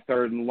on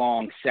third and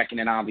long, second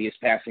and obvious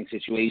passing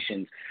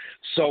situations.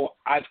 So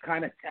I've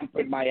kind of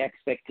tempered my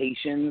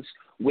expectations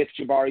with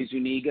Jabari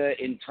Zuniga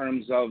in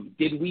terms of,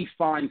 did we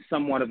find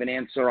somewhat of an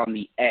answer on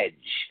the edge?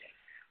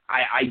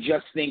 I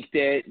just think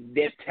that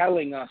they're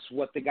telling us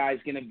what the guy's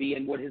going to be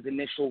and what his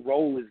initial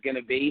role is going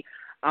to be.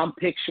 I'm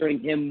picturing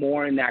him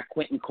more in that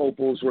Quentin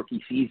Copel's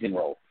rookie season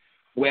role,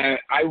 where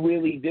I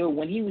really do.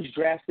 When he was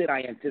drafted,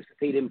 I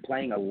anticipate him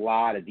playing a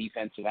lot of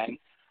defensive end.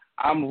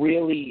 I'm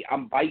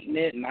biting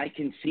it, and I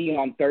can see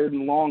on third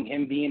and long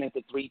him being at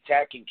the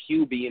 3-tech and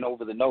Q being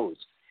over the nose.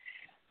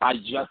 I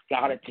just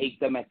got to take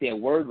them at their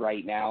word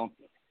right now.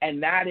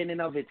 And that in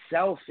and of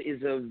itself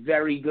is a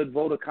very good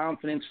vote of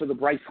confidence for the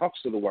Bryce Huffs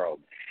of the world.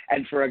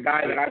 And for a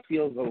guy that I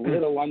feel is a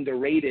little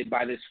underrated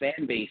by this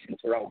fan base in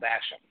Terrell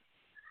Basham.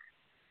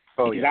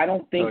 Because I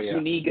don't think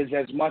Zuniga's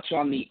as much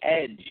on the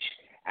edge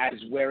as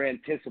we're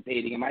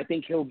anticipating him. I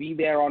think he'll be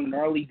there on an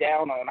early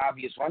down on an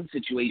obvious run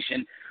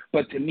situation.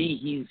 But to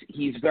me,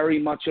 he's very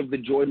much of the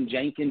Jordan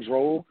Jenkins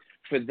role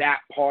for that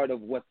part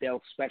of what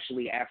they'll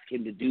specially ask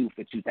him to do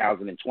for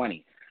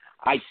 2020.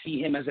 I see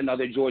him as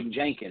another Jordan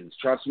Jenkins.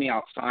 Trust me,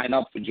 I'll sign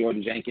up for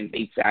Jordan Jenkins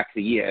 8 sacks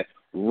a year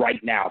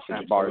right now for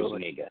Jabari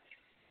Zuniga,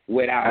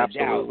 without a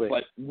doubt.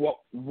 But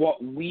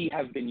what we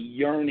have been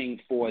yearning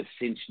for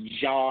since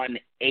John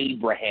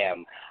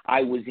Abraham,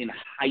 I was in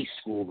high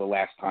school the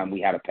last time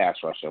we had a pass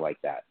rusher like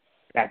that.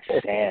 That's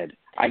sad.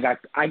 I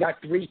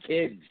got 3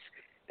 kids.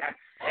 That's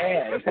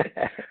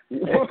sad.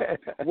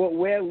 What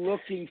we're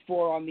looking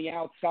for on the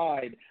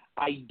outside,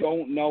 I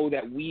don't know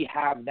that we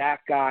have that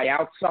guy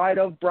outside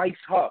of Bryce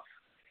Huff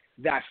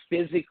that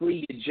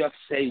physically you just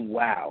say,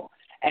 wow.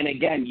 And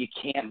again, you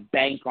can't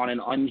bank on an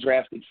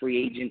undrafted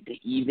free agent to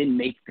even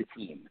make the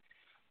team.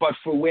 But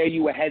for where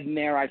you were heading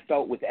there, I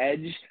felt with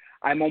edge,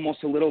 I'm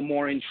almost a little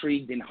more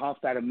intrigued in Huff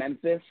out of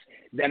Memphis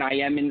than I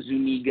am in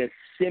Zuniga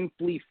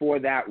simply for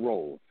that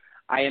role.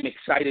 I am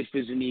excited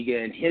for Zuniga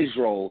in his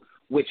role,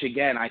 which,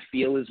 again, I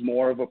feel is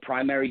more of a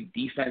primary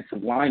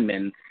defensive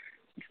lineman,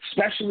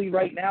 especially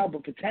right now,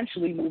 but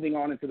potentially moving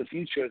on into the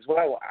future as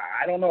well.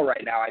 I don't know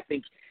right now. I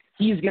think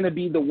he's going to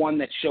be the one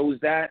that shows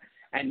that,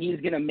 and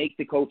he's going to make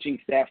the coaching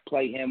staff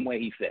play him where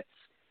he fits,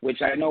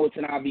 which I know it's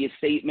an obvious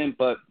statement,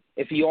 but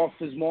if he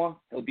offers more,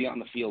 he'll be on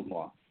the field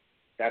more.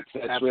 That's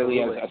really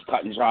as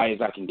cut and dry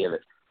as I can give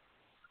it.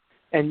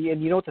 And you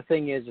know what the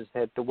thing is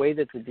that the way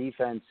that the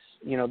defense,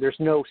 there's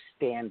no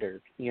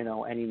standard,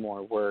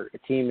 anymore where a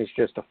team is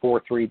just a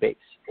 4-3 base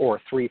or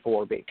a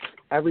 3-4 base.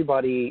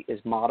 Everybody is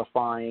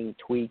modifying,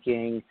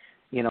 tweaking,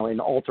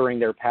 and altering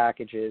their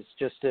packages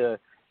just to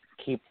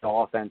keep the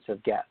offensive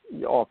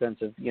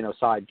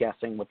side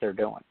guessing what they're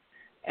doing.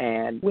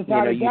 And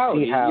without a doubt,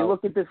 see how you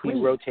look at this he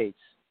rotates.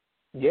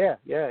 Yeah,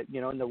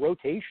 and the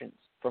rotations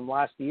from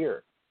last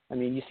year. I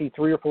mean, you see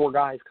 3 or 4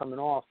 guys coming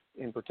off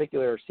in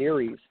particular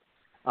series,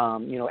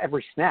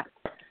 every snap.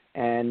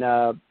 And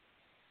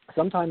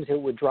sometimes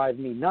it would drive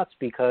me nuts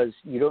because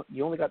you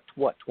only got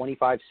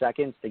 25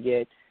 seconds to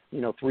get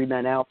 3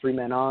 men out, 3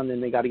 men on,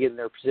 then they got to get in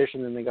their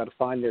position, then they got to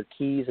find their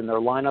keys and their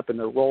lineup and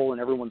their role,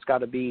 and everyone's got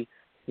to be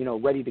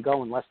ready to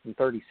go in less than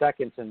 30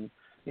 seconds. And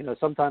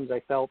sometimes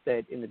I felt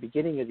that in the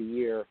beginning of the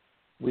year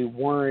we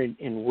weren't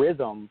in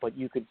rhythm, but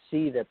you could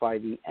see that by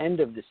the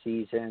end of the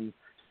season,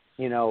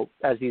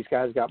 as these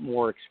guys got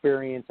more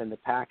experience and the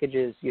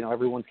packages,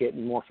 everyone's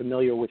getting more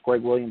familiar with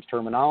Greg Williams'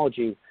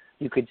 terminology,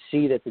 you could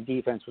see that the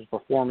defense was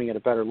performing at a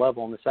better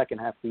level in the second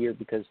half of the year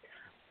because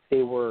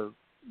they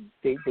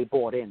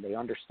bought in. They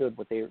understood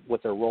what their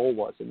role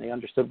was, and they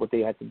understood what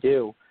they had to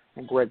do.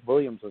 And Greg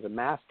Williams was a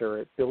master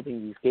at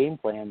building these game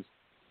plans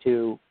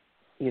to,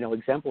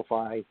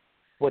 exemplify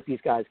what these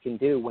guys can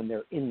do when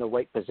they're in the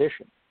right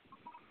position.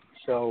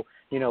 So,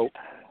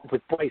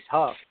 with Bryce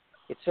Huff,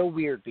 it's so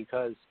weird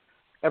because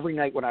every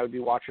night when I would be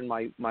watching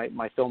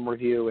my film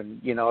review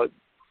and,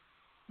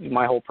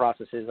 my whole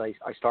process is I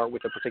start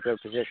with a particular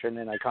position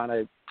and I kind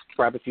of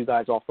grab a few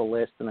guys off the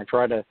list and I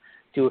try to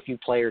do a few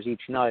players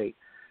each night.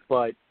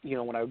 But,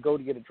 when I would go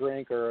to get a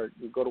drink or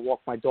go to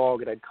walk my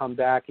dog and I'd come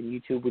back and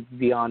YouTube would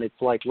be on its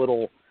like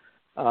little,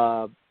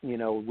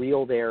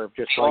 reel there of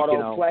just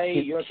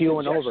play, your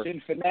queuing over.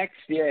 For next.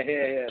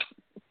 Yeah.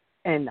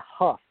 And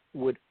Huff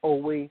would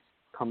always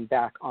come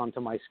back onto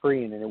my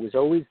screen, and it was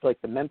always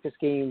like the Memphis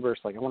game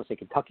versus I want to say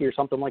Kentucky or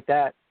something like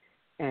that.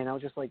 And I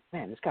was just like,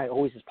 man, this guy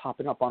always is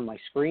popping up on my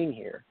screen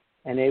here.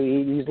 And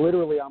he's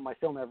literally on my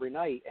film every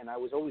night, and I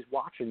was always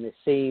watching this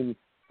same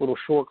little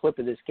short clip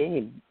of this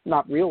game,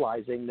 not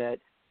realizing that,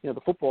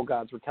 the football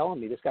gods were telling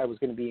me this guy was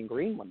going to be in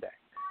green one day.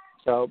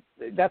 So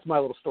that's my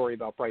little story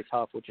about Bryce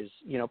Huff, which is,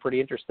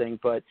 pretty interesting.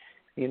 But,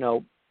 you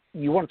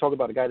want to talk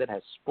about a guy that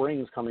has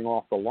springs coming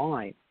off the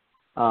line,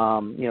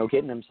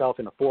 getting himself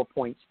in a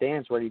 4-point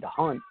stance ready to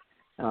hunt.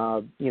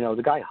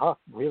 The guy Huff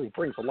really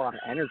brings a lot of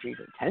energy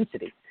and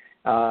intensity.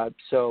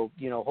 So,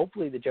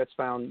 hopefully the Jets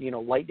found,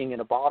 lightning in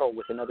a bottle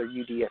with another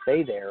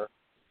UDFA there.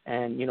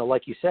 And,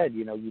 like you said,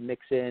 you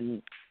mix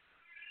in,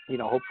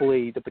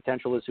 hopefully the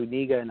potential of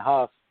Zuniga and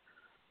Huff,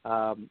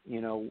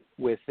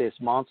 with this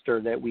monster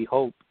that we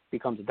hope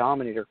becomes a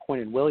dominator,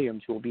 Quinnen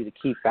Williams, who will be the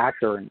key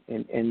factor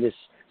in this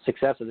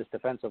success of this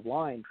defensive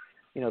line.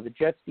 The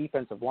Jets'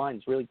 defensive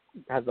lines really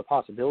has the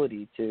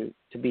possibility to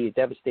be a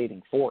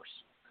devastating force.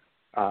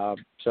 I'm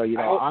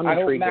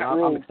intrigued.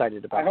 I'm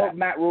excited about that. I hope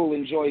Matt Rule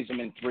enjoys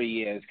him in 3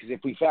 years, because if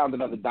we found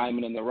another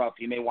diamond in the rough,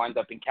 he may wind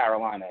up in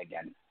Carolina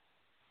again.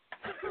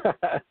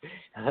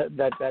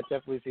 that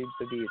definitely seems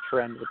to be a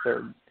trend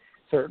with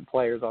certain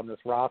players on this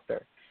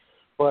roster.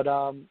 But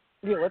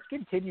let's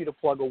continue to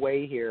plug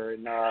away here.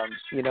 And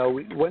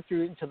we went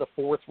through into the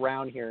 4th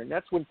round here, and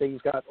that's when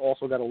things got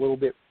a little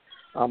bit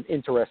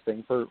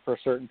interesting for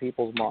certain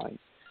people's minds.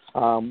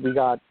 We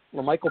got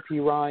LaMichael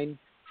Pirine,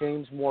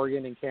 James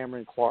Morgan, and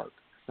Cameron Clark.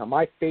 Now,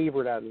 my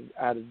favorite out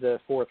of the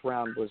 4th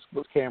round was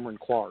Cameron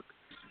Clark.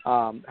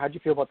 How'd you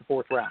feel about the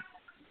 4th round?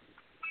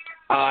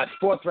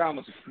 4th round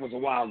was a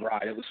wild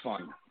ride. It was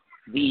fun.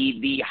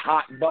 The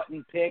hot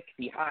button pick,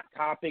 the hot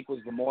topic was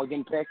the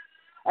Morgan pick.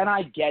 And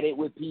I get it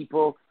with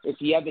people. If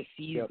he ever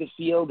sees the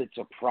field, it's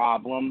a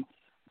problem.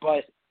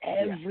 But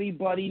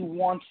everybody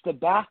wants the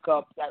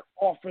backup that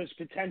offers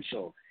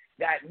potential,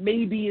 that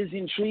maybe is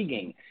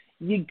intriguing.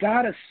 You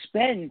got to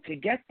spend to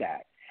get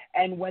that.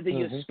 And whether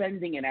you're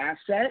spending an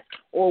asset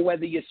or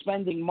whether you're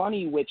spending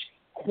money, which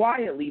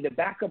quietly the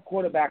backup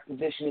quarterback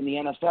position in the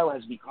NFL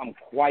has become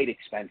quite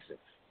expensive.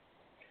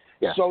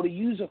 Yeah. So to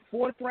use a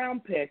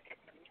 4th-round pick,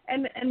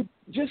 and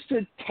just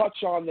to touch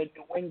on the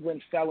New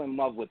England fell in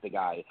love with the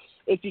guy.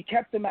 If you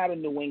kept him out of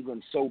New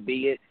England, so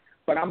be it.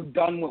 But I'm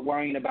done with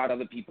worrying about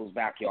other people's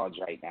backyards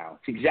right now.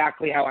 It's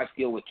exactly how I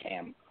feel with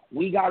Cam.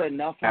 We got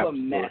enough of a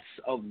mess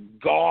of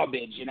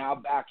garbage in our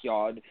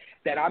backyard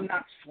that I'm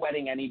not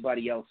sweating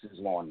anybody else's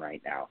lawn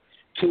right now.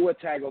 Tua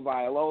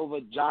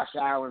Tagovailoa, Josh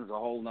Allen's a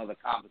whole nother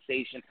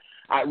conversation.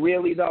 I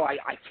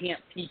can't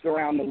peek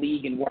around the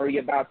league and worry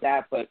about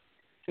that. But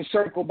to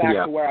circle back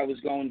to where I was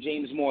going,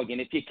 James Morgan,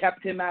 if you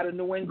kept him out of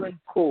New England,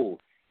 cool.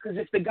 Because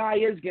if the guy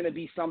is going to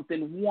be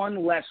something,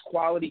 one less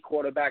quality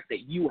quarterback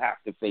that you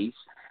have to face.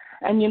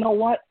 And you know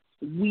what?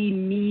 We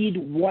need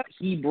what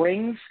he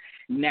brings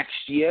next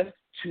year,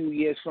 2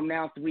 years from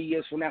now, 3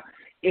 years from now.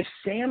 If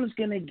Sam's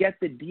going to get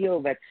the deal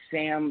that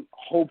Sam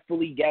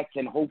hopefully gets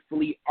and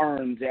hopefully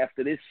earns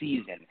after this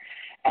season,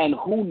 and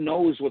who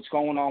knows what's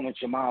going on with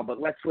Jamal,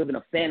 but let's live in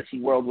a fantasy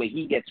world where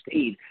he gets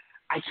paid.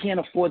 I can't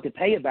afford to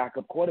pay a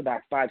backup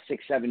quarterback $5, $6,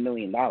 $7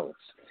 million.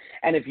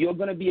 And if you're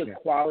going to be a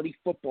quality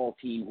football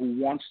team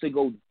who wants to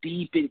go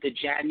deep into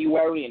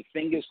January and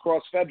fingers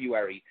crossed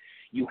February,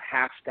 you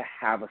have to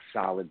have a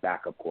solid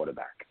backup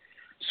quarterback.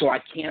 So I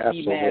can't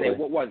be mad at,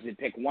 what was it,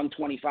 pick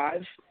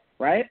 125,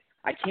 right?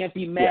 I can't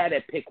be mad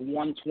at pick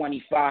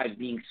 125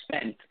 being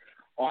spent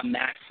on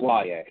that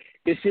flyer.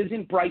 This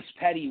isn't Bryce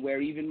Petty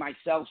where even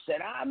myself said,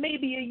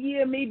 maybe a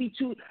year, maybe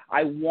two.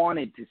 I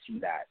wanted to see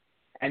that.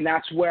 And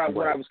that's where I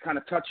was kind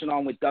of touching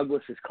on with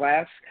Douglas's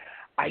class.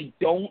 I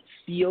don't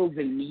feel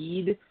the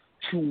need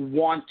to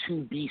want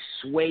to be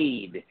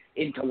swayed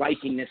into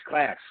liking this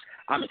class.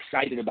 I'm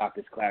excited about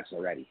this class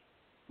already.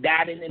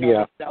 That in and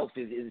of itself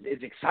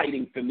is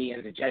exciting for me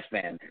as a Jet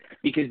fan,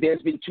 because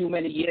there's been too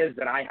many years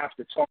that I have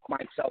to talk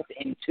myself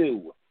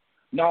into.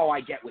 No,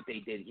 I get what they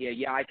did here.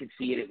 Yeah, I could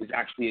see it. It was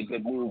actually a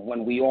good move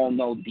when we all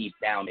know deep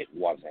down it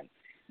wasn't.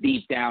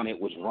 Deep down it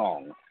was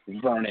wrong.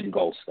 Vernon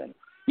Golston.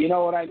 You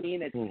know what I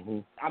mean?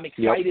 I'm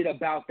excited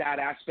about that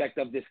aspect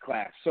of this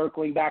class.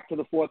 Circling back to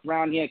the fourth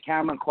round here,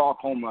 Cameron Clark,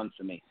 home run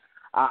for me.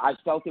 I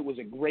felt it was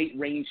a great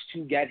range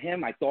to get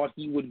him. I thought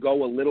he would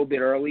go a little bit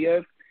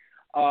earlier.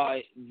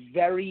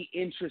 Very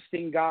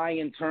interesting guy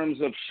in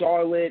terms of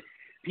Charlotte.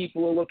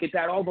 People will look at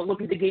that. Oh, but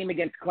look at the game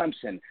against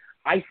Clemson.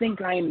 I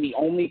think I am the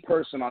only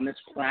person on this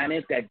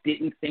planet that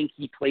didn't think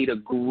he played a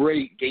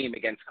great game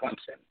against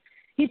Clemson.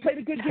 He played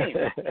a good game.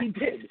 He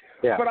did.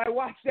 But I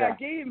watched that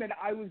game and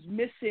I was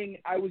missing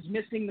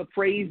the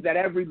praise that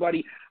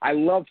everybody. I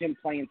love him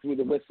playing through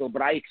the whistle,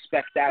 but I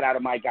expect that out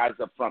of my guys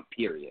up front.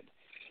 Period.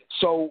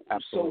 So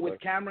with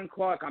Cameron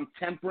Clark, I'm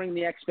tempering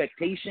the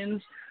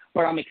expectations,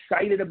 but I'm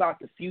excited about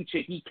the future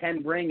he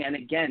can bring. And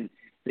again,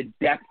 the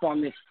depth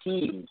on this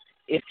team.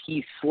 If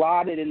he's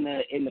slotted in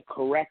the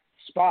correct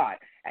spot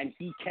and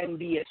he can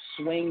be a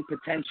swing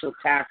potential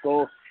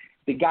tackle.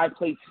 The guy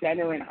played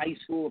center in high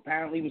school.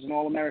 Apparently he was an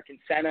All-American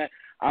center.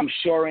 I'm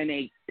sure in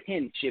a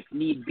pinch, if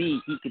need be,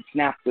 he could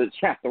snap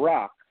the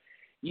rock.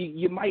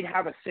 You might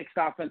have a sixth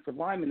offensive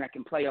lineman that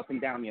can play up and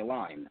down your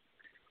line.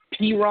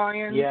 P.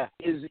 Ryan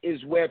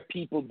is where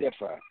people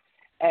differ.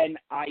 And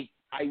I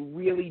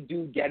really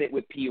do get it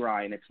with P.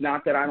 Ryan. It's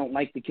not that I don't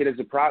like the kid as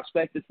a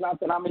prospect. It's not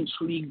that I'm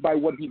intrigued by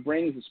what he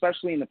brings,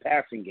 especially in the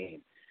passing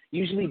game.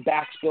 Usually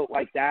backs built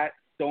like that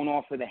don't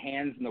offer the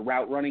hands and the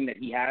route running that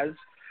he has.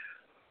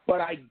 But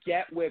I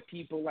get where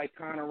people like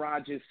Connor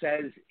Rogers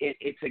says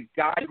it's a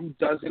guy who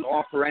doesn't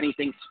offer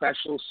anything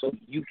special, so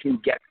you can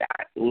get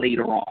that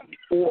later on.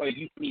 Or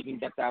you can even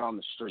get that on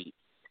the street.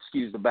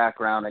 Excuse the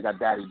background. I got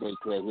daddy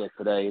daycare here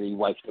today. The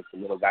wife took the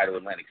little guy to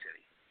Atlantic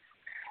City.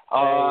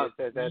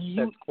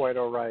 That's quite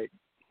all right.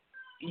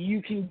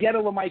 You can get a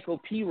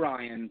LaMichael P.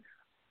 Ryan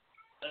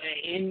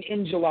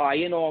in July,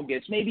 in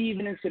August, maybe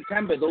even in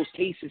September. Those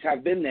cases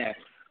have been there.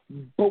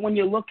 But when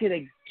you look at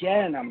it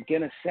again, I'm going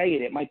to say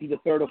it might be the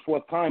third or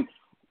fourth time,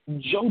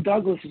 Joe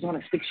Douglas is on a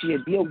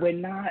 6-year deal.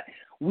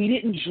 We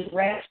didn't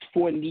draft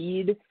for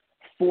need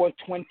for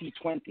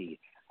 2020.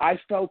 I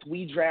felt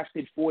we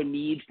drafted for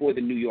need for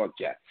the New York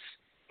Jets,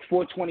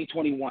 for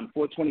 2021,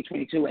 for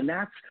 2022. And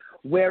that's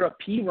where a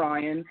P.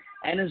 Ryan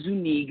and a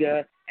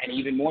Zuniga, and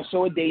even more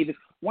so a Davis,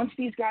 once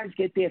these guys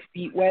get their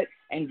feet wet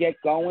and get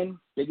going,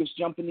 biggest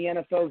jump in the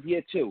NFL is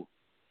year 2.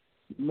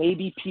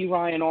 Maybe P.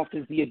 Ryan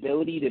offers the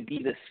ability to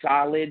be the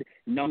solid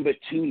number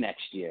 2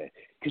 next year,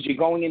 because you're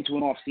going into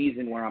an off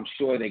season where I'm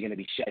sure they're going to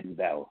be shedding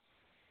Bell.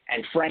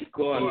 And Frank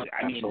Gore,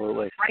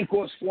 Frank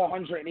Gore's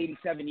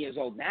 487 years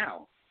old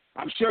now.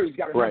 I'm sure he's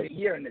got another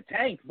year in the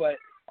tank, but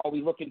are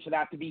we looking for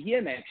that to be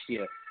here next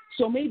year?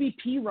 So maybe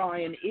P.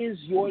 Ryan is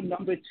your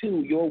number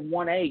 2, your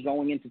 1A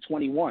going into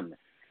 21.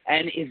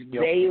 And if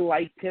they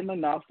liked him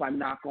enough, I'm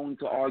not going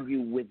to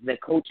argue with the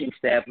coaching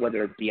staff,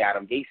 whether it be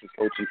Adam Gase's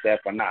coaching staff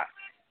or not.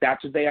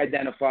 That's what they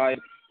identified.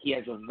 He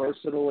has a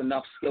versatile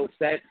enough skill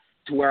set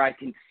to where I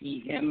can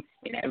see him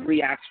in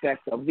every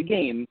aspect of the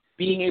game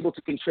being able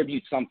to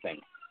contribute something.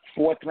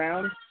 Fourth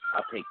round,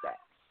 I'll take that.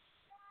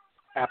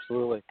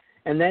 Absolutely.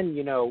 And then,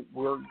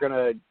 we're going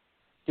to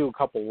do a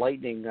couple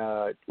lightning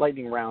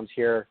rounds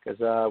here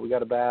because we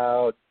got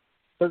about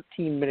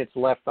 13 minutes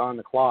left on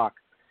the clock.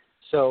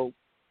 So,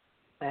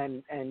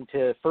 and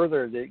to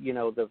further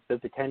the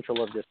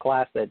potential of this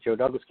class that Joe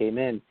Douglas came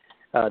in,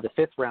 the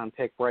 5th round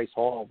pick, Bryce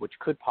Hall, which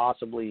could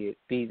possibly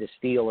be the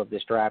steal of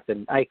this draft.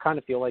 And I kind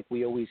of feel like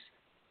we always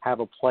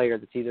have a player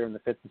that's either in the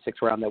 5th and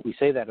 6th round that we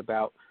say that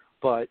about.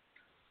 But,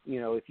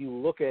 if you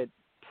look at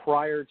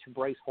prior to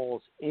Bryce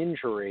Hall's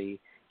injury,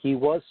 he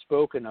was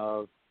spoken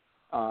of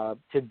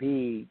to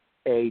be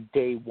a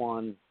day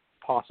 1,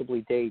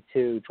 possibly day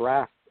 2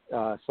 draft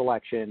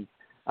selection.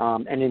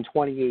 And in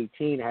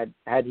 2018,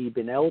 had he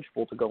been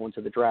eligible to go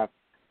into the draft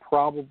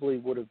probably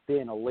would have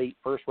been a late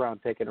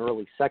first-round pick and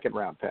early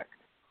second-round pick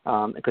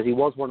because he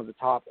was one of the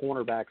top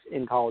cornerbacks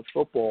in college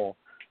football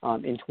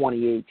in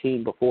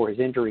 2018 before his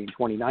injury in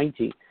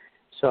 2019.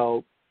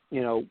 So,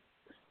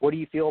 what do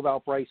you feel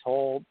about Bryce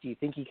Hall? Do you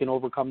think he can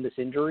overcome this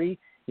injury?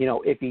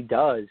 If he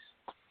does,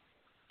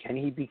 can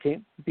he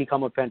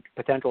become a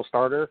potential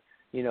starter,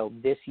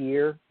 this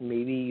year,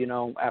 maybe,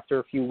 after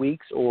a few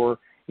weeks? Or,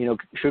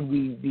 should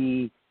we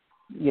be,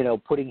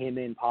 putting him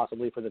in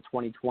possibly for the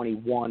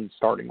 2021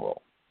 starting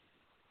role?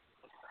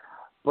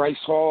 Bryce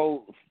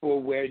Hall,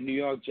 for where New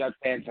York Jets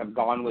fans have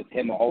gone with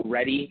him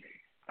already,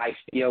 I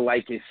feel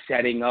like is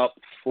setting up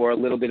for a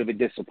little bit of a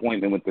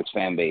disappointment with this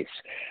fan base.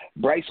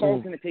 Bryce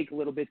Hall's going to take a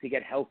little bit to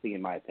get healthy,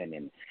 in my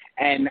opinion.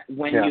 And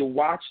when you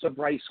watch the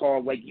Bryce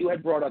Hall, like you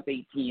had brought up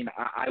 18,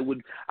 I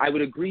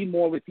would agree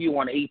more with you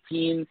on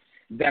 18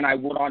 than I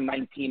would on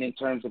 19 in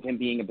terms of him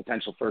being a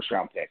potential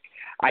first-round pick.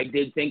 I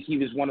did think he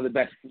was one of the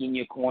best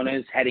senior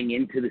corners heading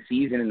into the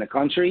season in the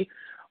country,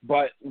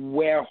 but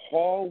where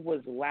Hall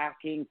was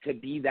lacking to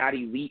be that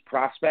elite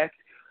prospect,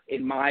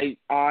 in my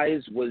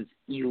eyes, was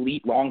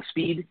elite long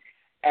speed,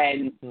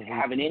 and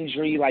have an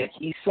injury like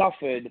he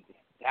suffered,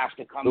 have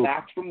to come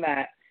back from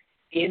that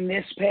in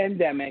this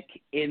pandemic,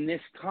 in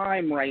this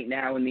time right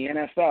now in the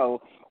NFL,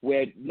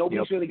 where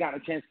nobody's really gotten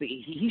a chance to –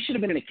 he should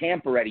have been in a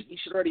camp already. He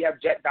should already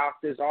have jet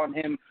doctors on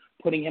him,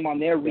 putting him on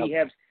their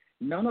rehabs.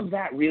 None of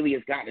that really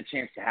has gotten a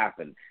chance to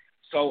happen.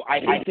 So I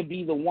hate to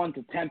be the one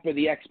to temper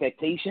the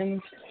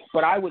expectations,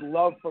 but I would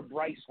love for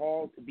Bryce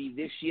Hall to be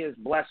this year's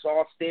Bless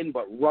Austin,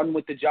 but run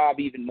with the job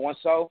even more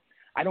so.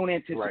 I don't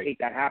anticipate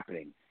that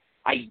happening.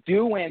 I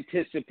do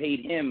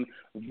anticipate him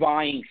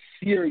vying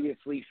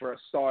seriously for a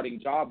starting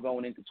job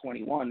going into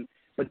 21,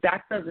 but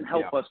that doesn't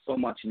help us so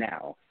much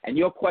now. And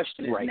your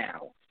question is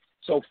now.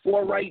 So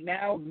for right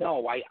now,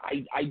 no,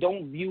 I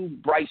don't view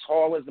Bryce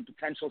Hall as a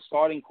potential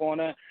starting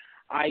corner.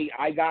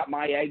 I got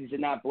my eggs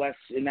in that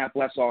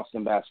Bless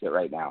Austin basket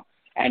right now.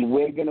 And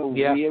we're going to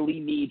really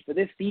need, for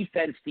this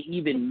defense to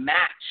even match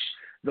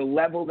the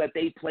level that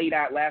they played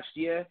at last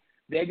year,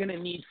 they're going to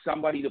need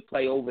somebody to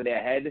play over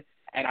their head.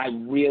 And I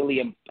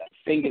really am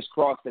fingers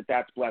crossed that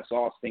that's Bless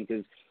Austin,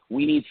 because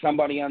we need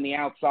somebody on the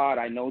outside.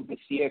 I know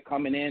Garcia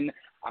coming in.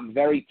 I'm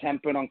very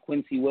tempered on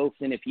Quincy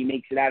Wilson if he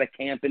makes it out of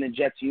camp in a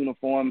Jets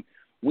uniform.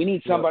 We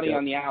need somebody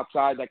on the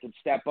outside that can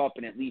step up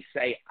and at least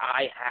say,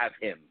 I have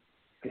him.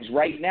 Because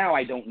right now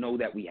I don't know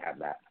that we have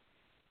that.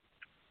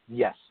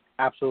 Yes,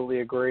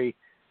 absolutely agree.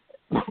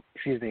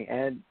 Excuse me.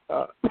 And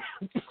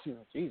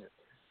Jesus.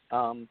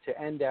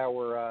 To end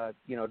our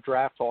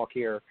draft talk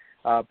here,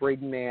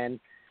 Braden Mann,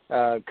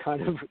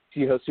 kind of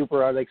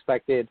super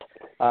unexpected,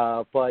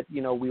 but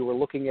we were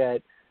looking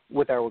at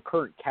with our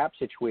current cap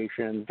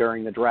situation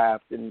during the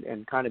draft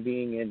and kind of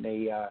being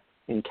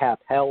in cap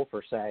hell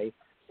per se,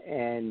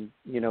 and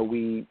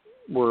we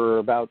were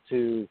about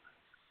to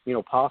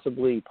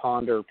possibly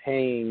ponder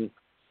paying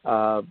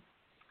our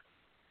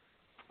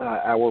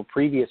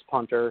previous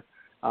punter,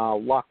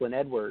 Lachlan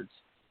Edwards.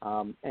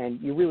 And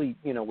you really,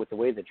 with the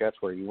way the Jets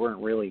were, you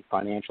weren't really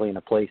financially in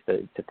a place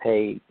to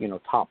pay,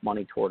 top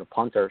money toward a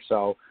punter.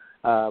 So,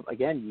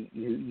 again,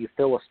 you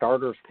fill a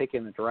starter's pick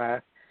in the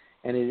draft,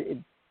 and it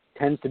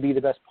tends to be the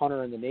best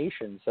punter in the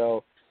nation.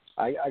 So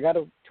I got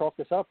to chalk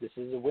this up. This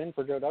is a win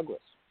for Joe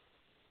Douglas.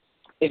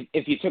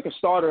 If you took a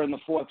starter in the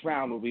fourth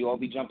round, would we all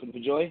be jumping for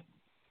joy?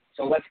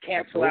 So let's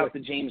cancel out the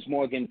James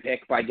Morgan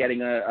pick by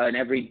getting an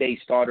everyday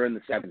starter in the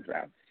seventh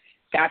round.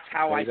 That's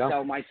how I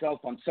sell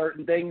myself on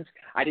certain things.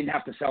 I didn't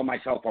have to sell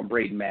myself on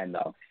Braden Mann,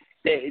 though.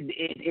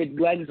 It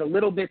lends a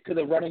little bit to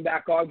the running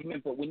back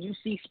argument, but when you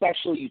see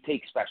special, you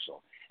take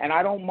special. And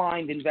I don't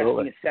mind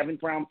investing a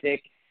seventh-round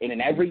pick in an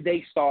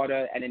everyday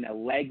starter and in a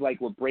leg like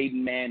what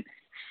Braden Mann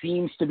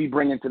seems to be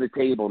bringing to the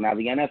table. Now,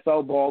 the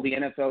NFL ball, the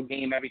NFL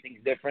game,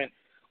 everything's different.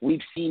 We've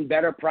seen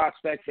better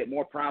prospects at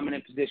more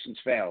prominent positions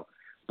fail.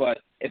 But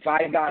if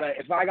I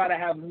gotta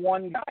have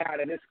one guy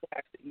out of this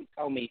class that you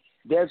tell me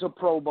there's a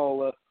Pro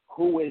Bowler,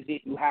 who is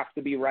it you have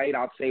to be right?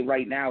 I'll say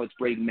right now it's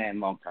Braden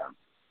Mann long term.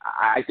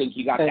 I think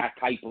you got that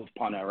type of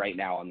punter right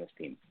now on this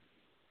team.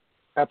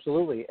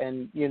 Absolutely.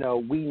 And,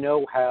 we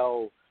know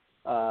how,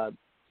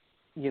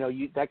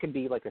 that can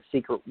be like a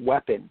secret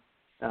weapon,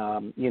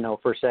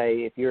 for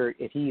say,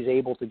 if he's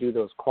able to do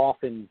those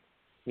coffin,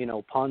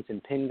 punts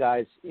and pin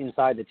guys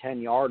inside the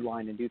 10-yard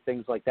line and do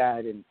things like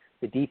that, and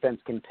the defense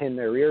can pin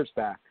their ears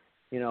back,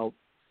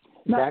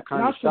 that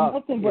kind of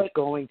stuff is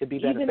going to be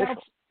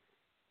beneficial.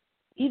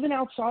 Even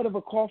outside of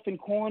a coffin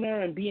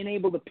corner and being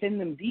able to pin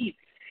them deep,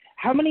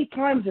 how many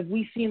times have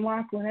we seen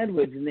Lachlan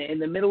Edwards in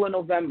the middle of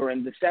November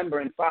and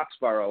December in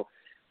Foxborough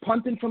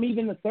punting from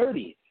even the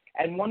 30,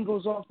 and one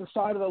goes off the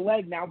side of the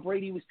leg? Now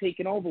Brady was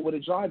taking over with a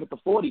drive at the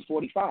 40,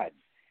 45.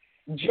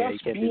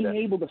 Just being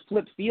able to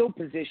flip field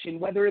position,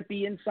 whether it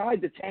be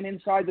inside the 10,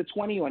 inside the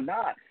 20 or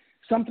not.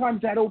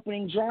 Sometimes that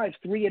opening drive,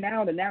 3 and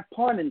out, and that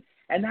punt,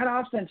 and that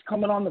offense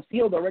coming on the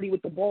field already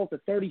with the ball at the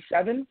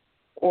 37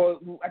 or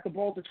at the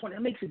ball at the 20,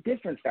 it makes a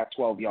difference, that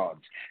 12 yards.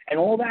 And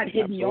all that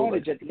hidden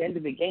yardage at the end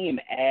of the game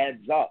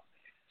adds up.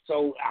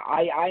 So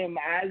I am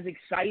as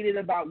excited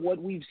about what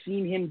we've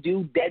seen him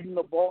do, deaden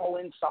the ball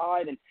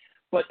inside,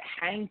 but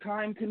hang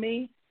time to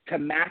me to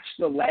match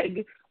the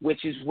leg,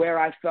 which is where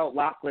I felt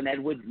Lachlan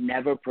Edwards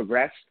never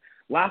progressed.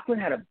 Lachlan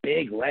had a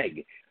big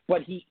leg,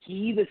 but he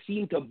either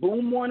seemed to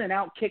boom one and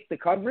outkick the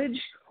coverage,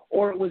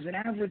 or it was an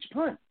average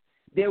punt.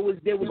 There was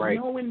right.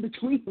 no in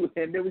between with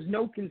him. There was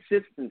no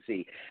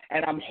consistency,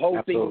 and I'm hoping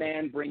Absolutely.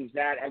 man brings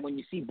that. And when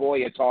you see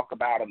Boyer talk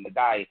about him,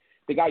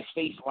 the guy's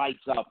face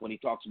lights up when he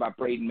talks about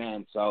Braden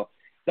Mann. So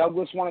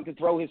Douglas wanted to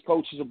throw his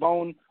coaches a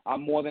bone.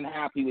 I'm more than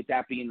happy with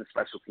that being the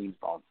special teams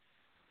bone.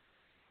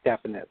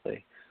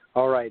 Definitely.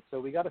 All right, so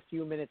we got a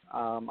few minutes.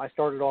 I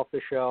started off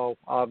the show.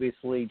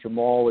 Obviously,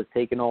 Jamal is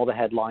taking all the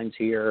headlines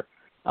here.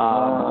 So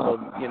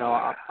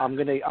I'm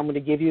gonna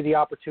give you the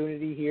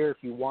opportunity here if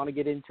you want to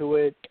get into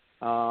it.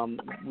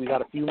 We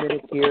got a few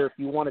minutes here. If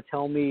you want to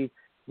tell me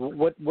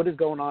what is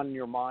going on in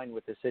your mind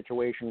with the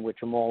situation with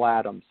Jamal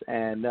Adams,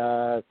 and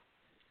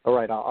all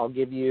right, I'll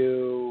give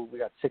you. We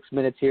got 6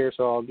 minutes here,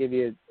 so I'll give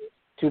you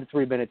 2 to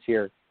 3 minutes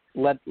here.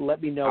 Let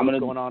me know what's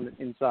going on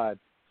inside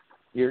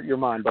your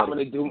mind, buddy.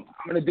 I'm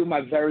gonna do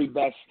my very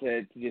best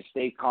to just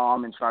stay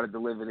calm and try to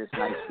deliver this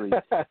nicely.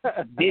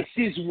 This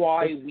is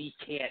why we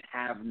can't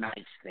have nice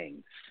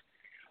things.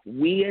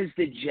 We as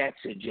the Jets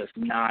are just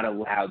not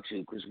allowed to,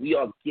 because we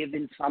are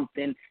given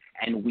something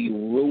and we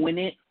ruin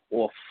it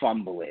or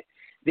fumble it.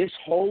 This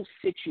whole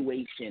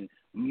situation,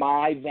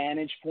 my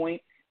vantage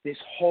point, this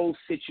whole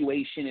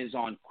situation is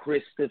on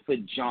Christopher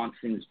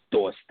Johnson's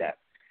doorstep,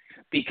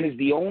 because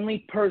the only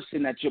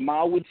person that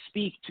Jamal would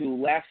speak to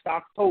last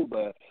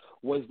October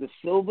was the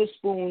silver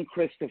spoon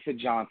Christopher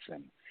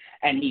Johnson.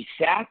 And he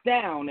sat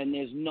down, and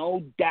there's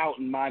no doubt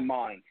in my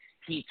mind,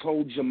 he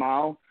told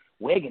Jamal,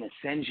 we're going to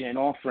send you an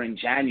offer in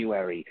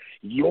January.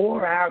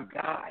 You're our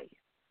guy.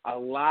 A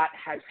lot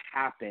has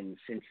happened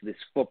since this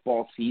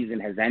football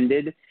season has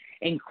ended,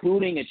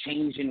 including a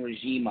change in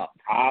regime up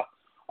top,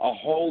 a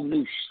whole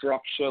new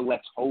structure,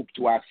 let's hope,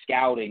 to our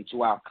scouting,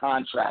 to our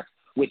contracts,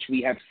 which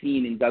we have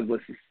seen in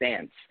Douglas's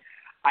stance.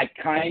 I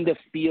kind of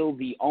feel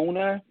the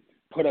owner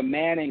put a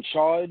man in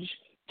charge,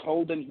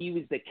 told him he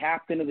was the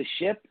captain of the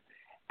ship,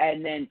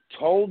 and then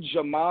told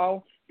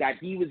Jamal that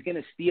he was going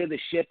to steer the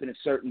ship in a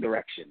certain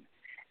direction.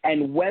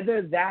 And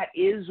whether that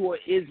is or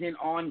isn't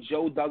on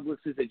Joe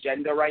Douglas's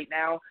agenda right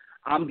now,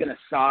 I'm going to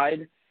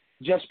side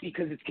just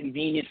because it's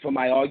convenient for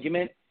my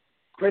argument.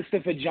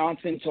 Christopher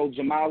Johnson told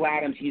Jamal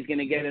Adams he's going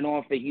to get an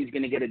offer, he's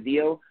going to get a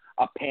deal.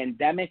 A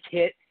pandemic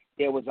hit.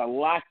 There was a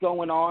lot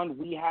going on.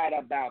 We had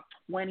about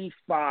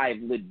 25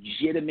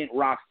 legitimate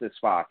roster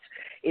spots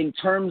in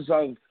terms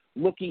of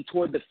looking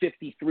toward the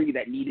 53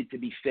 that needed to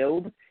be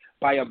filled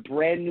by a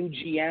brand new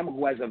GM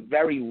who has a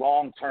very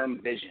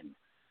long-term vision.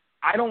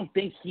 I don't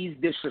think he's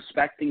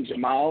disrespecting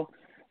Jamal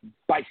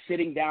by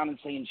sitting down and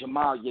saying,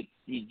 Jamal,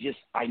 you just,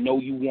 I know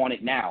you want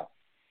it now.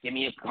 Give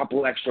me a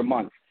couple extra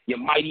months. You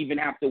might even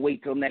have to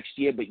wait till next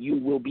year, but you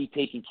will be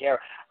taken care of.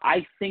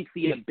 I think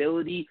the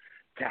ability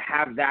to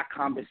have that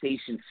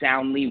conversation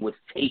soundly was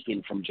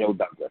taken from Joe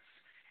Douglas.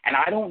 And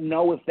I don't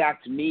know if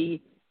that's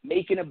me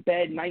making a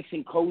bed nice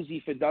and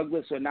cozy for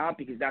Douglas or not,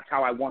 because that's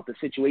how I want the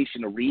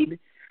situation to read.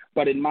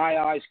 But in my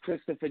eyes,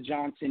 Christopher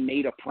Johnson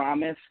made a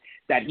promise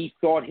that he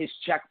thought his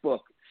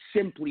checkbook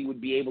simply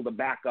would be able to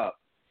back up.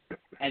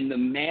 And the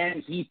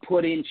man he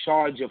put in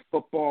charge of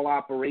football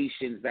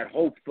operations that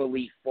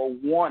hopefully for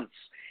once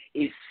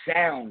is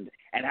sound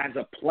and has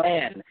a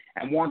plan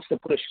and wants to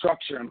put a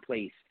structure in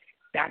place,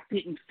 that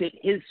didn't fit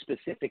his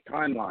specific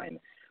timeline.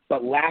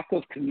 But lack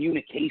of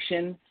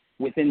communication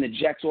within the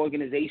Jets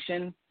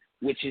organization,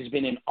 which has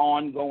been an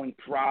ongoing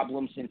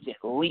problem since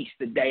at least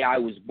the day I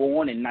was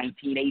born in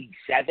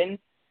 1987,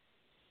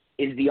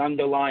 is the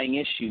underlying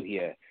issue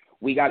here.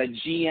 We got a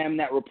GM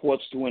that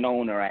reports to an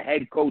owner, a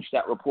head coach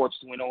that reports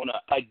to an owner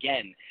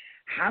again.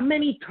 How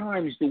many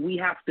times do we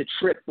have to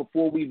trip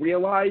before we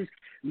realize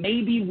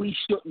maybe we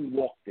shouldn't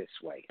walk this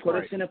way? Put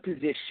us in a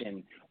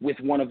position with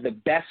one of the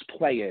best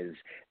players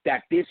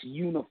that this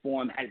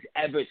uniform has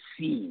ever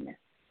seen,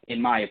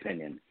 in my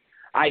opinion.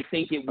 I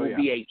think it will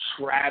be a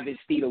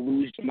travesty to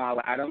lose Jamal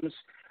Adams,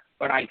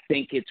 but I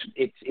think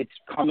it's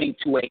coming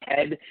to a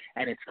head,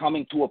 and it's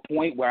coming to a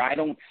point where I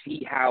don't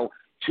see how,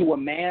 to a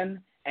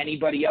man,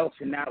 anybody else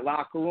in that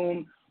locker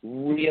room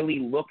really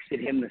looks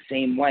at him the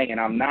same way. And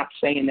I'm not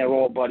saying they're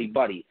all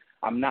buddy-buddy.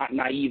 I'm not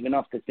naive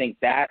enough to think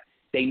that.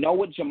 They know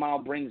what Jamal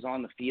brings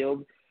on the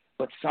field,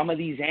 but some of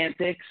these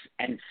antics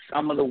and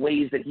some of the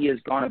ways that he has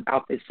gone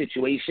about this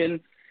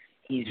situation,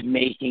 he's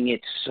making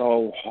it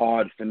so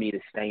hard for me to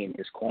stay in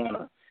his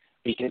corner,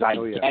 because I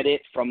get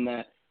it from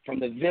the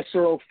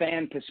visceral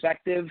fan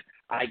perspective.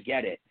 I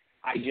get it.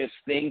 I just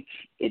think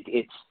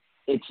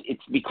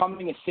it's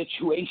becoming a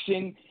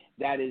situation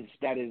that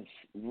is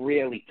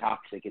really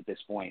toxic at this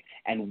point.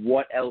 And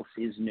what else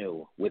is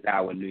new with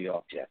our New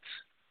York Jets?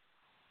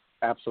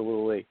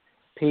 Absolutely.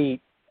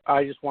 Pete,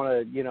 I just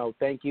want to,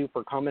 thank you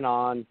for coming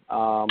on.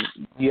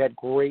 You had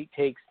great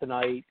takes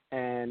tonight,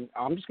 and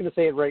I'm just going to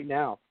say it right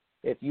now.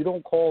 If you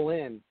don't call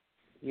in,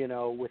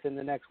 within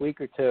the next week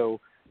or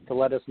two, to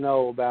let us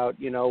know about,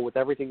 with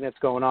everything that's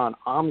going on,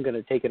 I'm going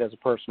to take it as a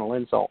personal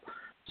insult.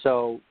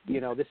 So,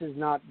 this is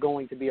not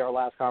going to be our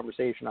last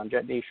conversation on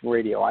Jet Nation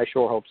Radio. I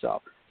sure hope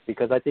so,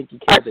 because I think you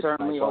killed it. I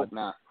certainly hope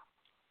not.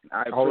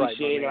 I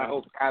appreciate it. I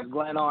hope to have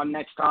Glenn on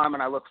next time,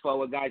 and I look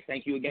forward, guys.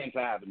 Thank you again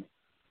for having me.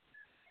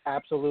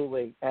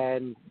 Absolutely.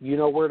 And you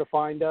know where to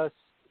find us.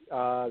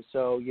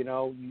 So,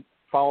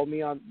 follow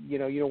me on, you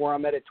know where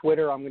I'm at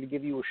Twitter. I'm going to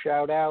give you a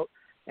shout out.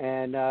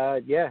 And,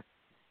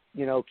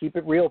 keep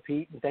it real,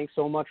 Pete. And thanks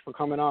so much for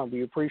coming on.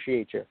 We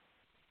appreciate you.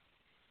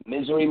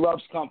 Misery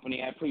loves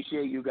company. I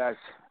appreciate you guys.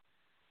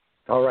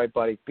 All right,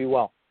 buddy. Be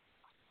well.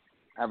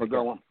 Have a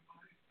good one.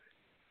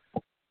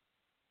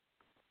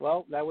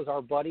 Well, that was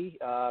our buddy,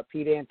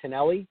 Pete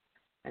Antonelli.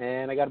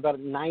 And I got about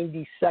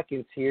 90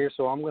 seconds here,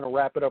 so I'm going to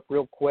wrap it up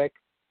real quick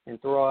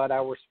and throw out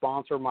our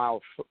sponsor,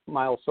 Mile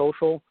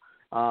Social.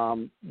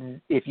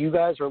 If you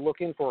guys are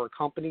looking for a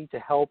company to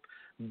help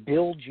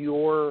build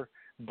your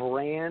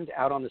brand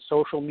out on the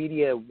social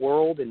media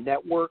world and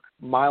network,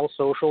 Mile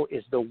Social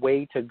is the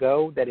way to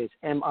go. That is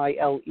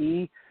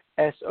MILESOCIL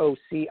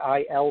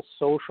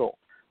social.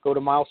 Go to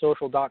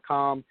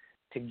milesocial.com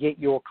to get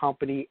your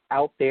company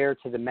out there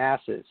to the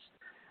masses.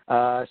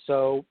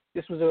 So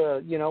this was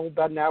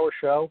about an hour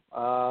show.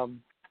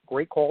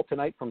 Great call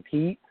tonight from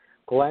Pete.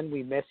 Glenn,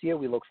 we miss you.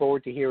 We look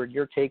forward to hearing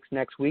your takes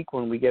next week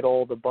when we get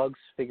all the bugs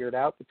figured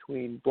out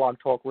between Blog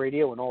Talk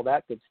Radio and all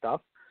that good stuff.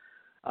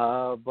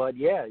 But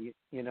yeah,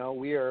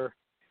 we are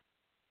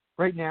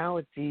right now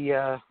at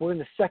we're in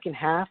the second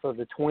half of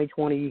the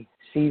 2020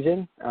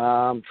 season.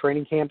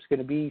 Training camp's going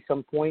to be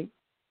some point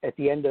at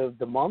the end of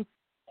the month.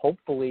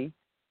 Hopefully,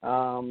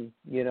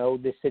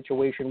 this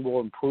situation will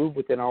improve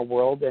within our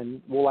world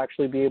and we'll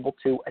actually be able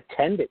to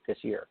attend it this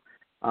year.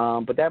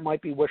 But that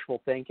might be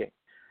wishful thinking.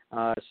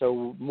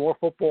 So more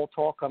football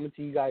talk coming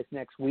to you guys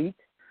next week.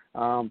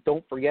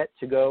 Don't forget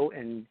to go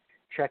and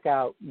check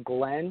out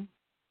Glenn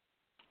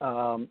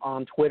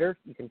on Twitter.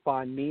 You can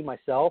find me,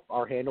 myself.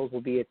 Our handles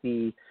will be at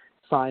the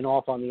sign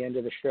off on the end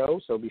of the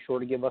show, so be sure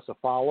to give us a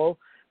follow.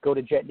 Go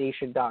to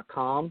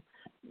jetnation.com,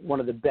 one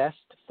of the best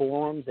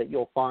forums that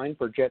you'll find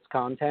for Jets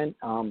content.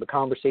 The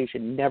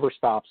conversation never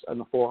stops on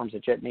the forums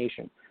at Jet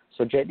Nation.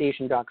 So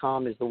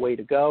jetnation.com is the way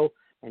to go.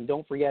 And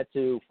don't forget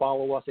to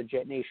follow us at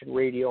Jet Nation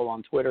Radio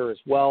on Twitter as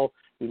well.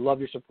 We love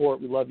your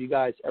support. We love you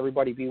guys.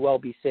 Everybody be well,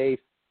 be safe,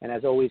 and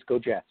as always, go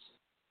Jets.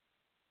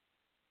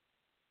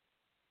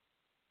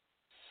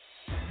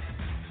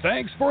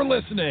 Thanks for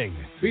listening.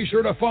 Be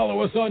sure to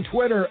follow us on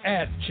Twitter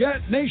at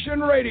Jet Nation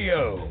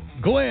Radio.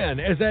 Glenn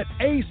is at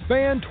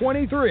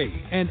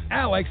AceFan23 and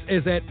Alex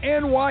is at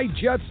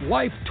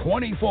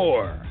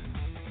NYJetsLife24.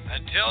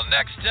 Until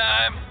next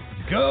time,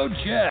 go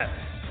Jets.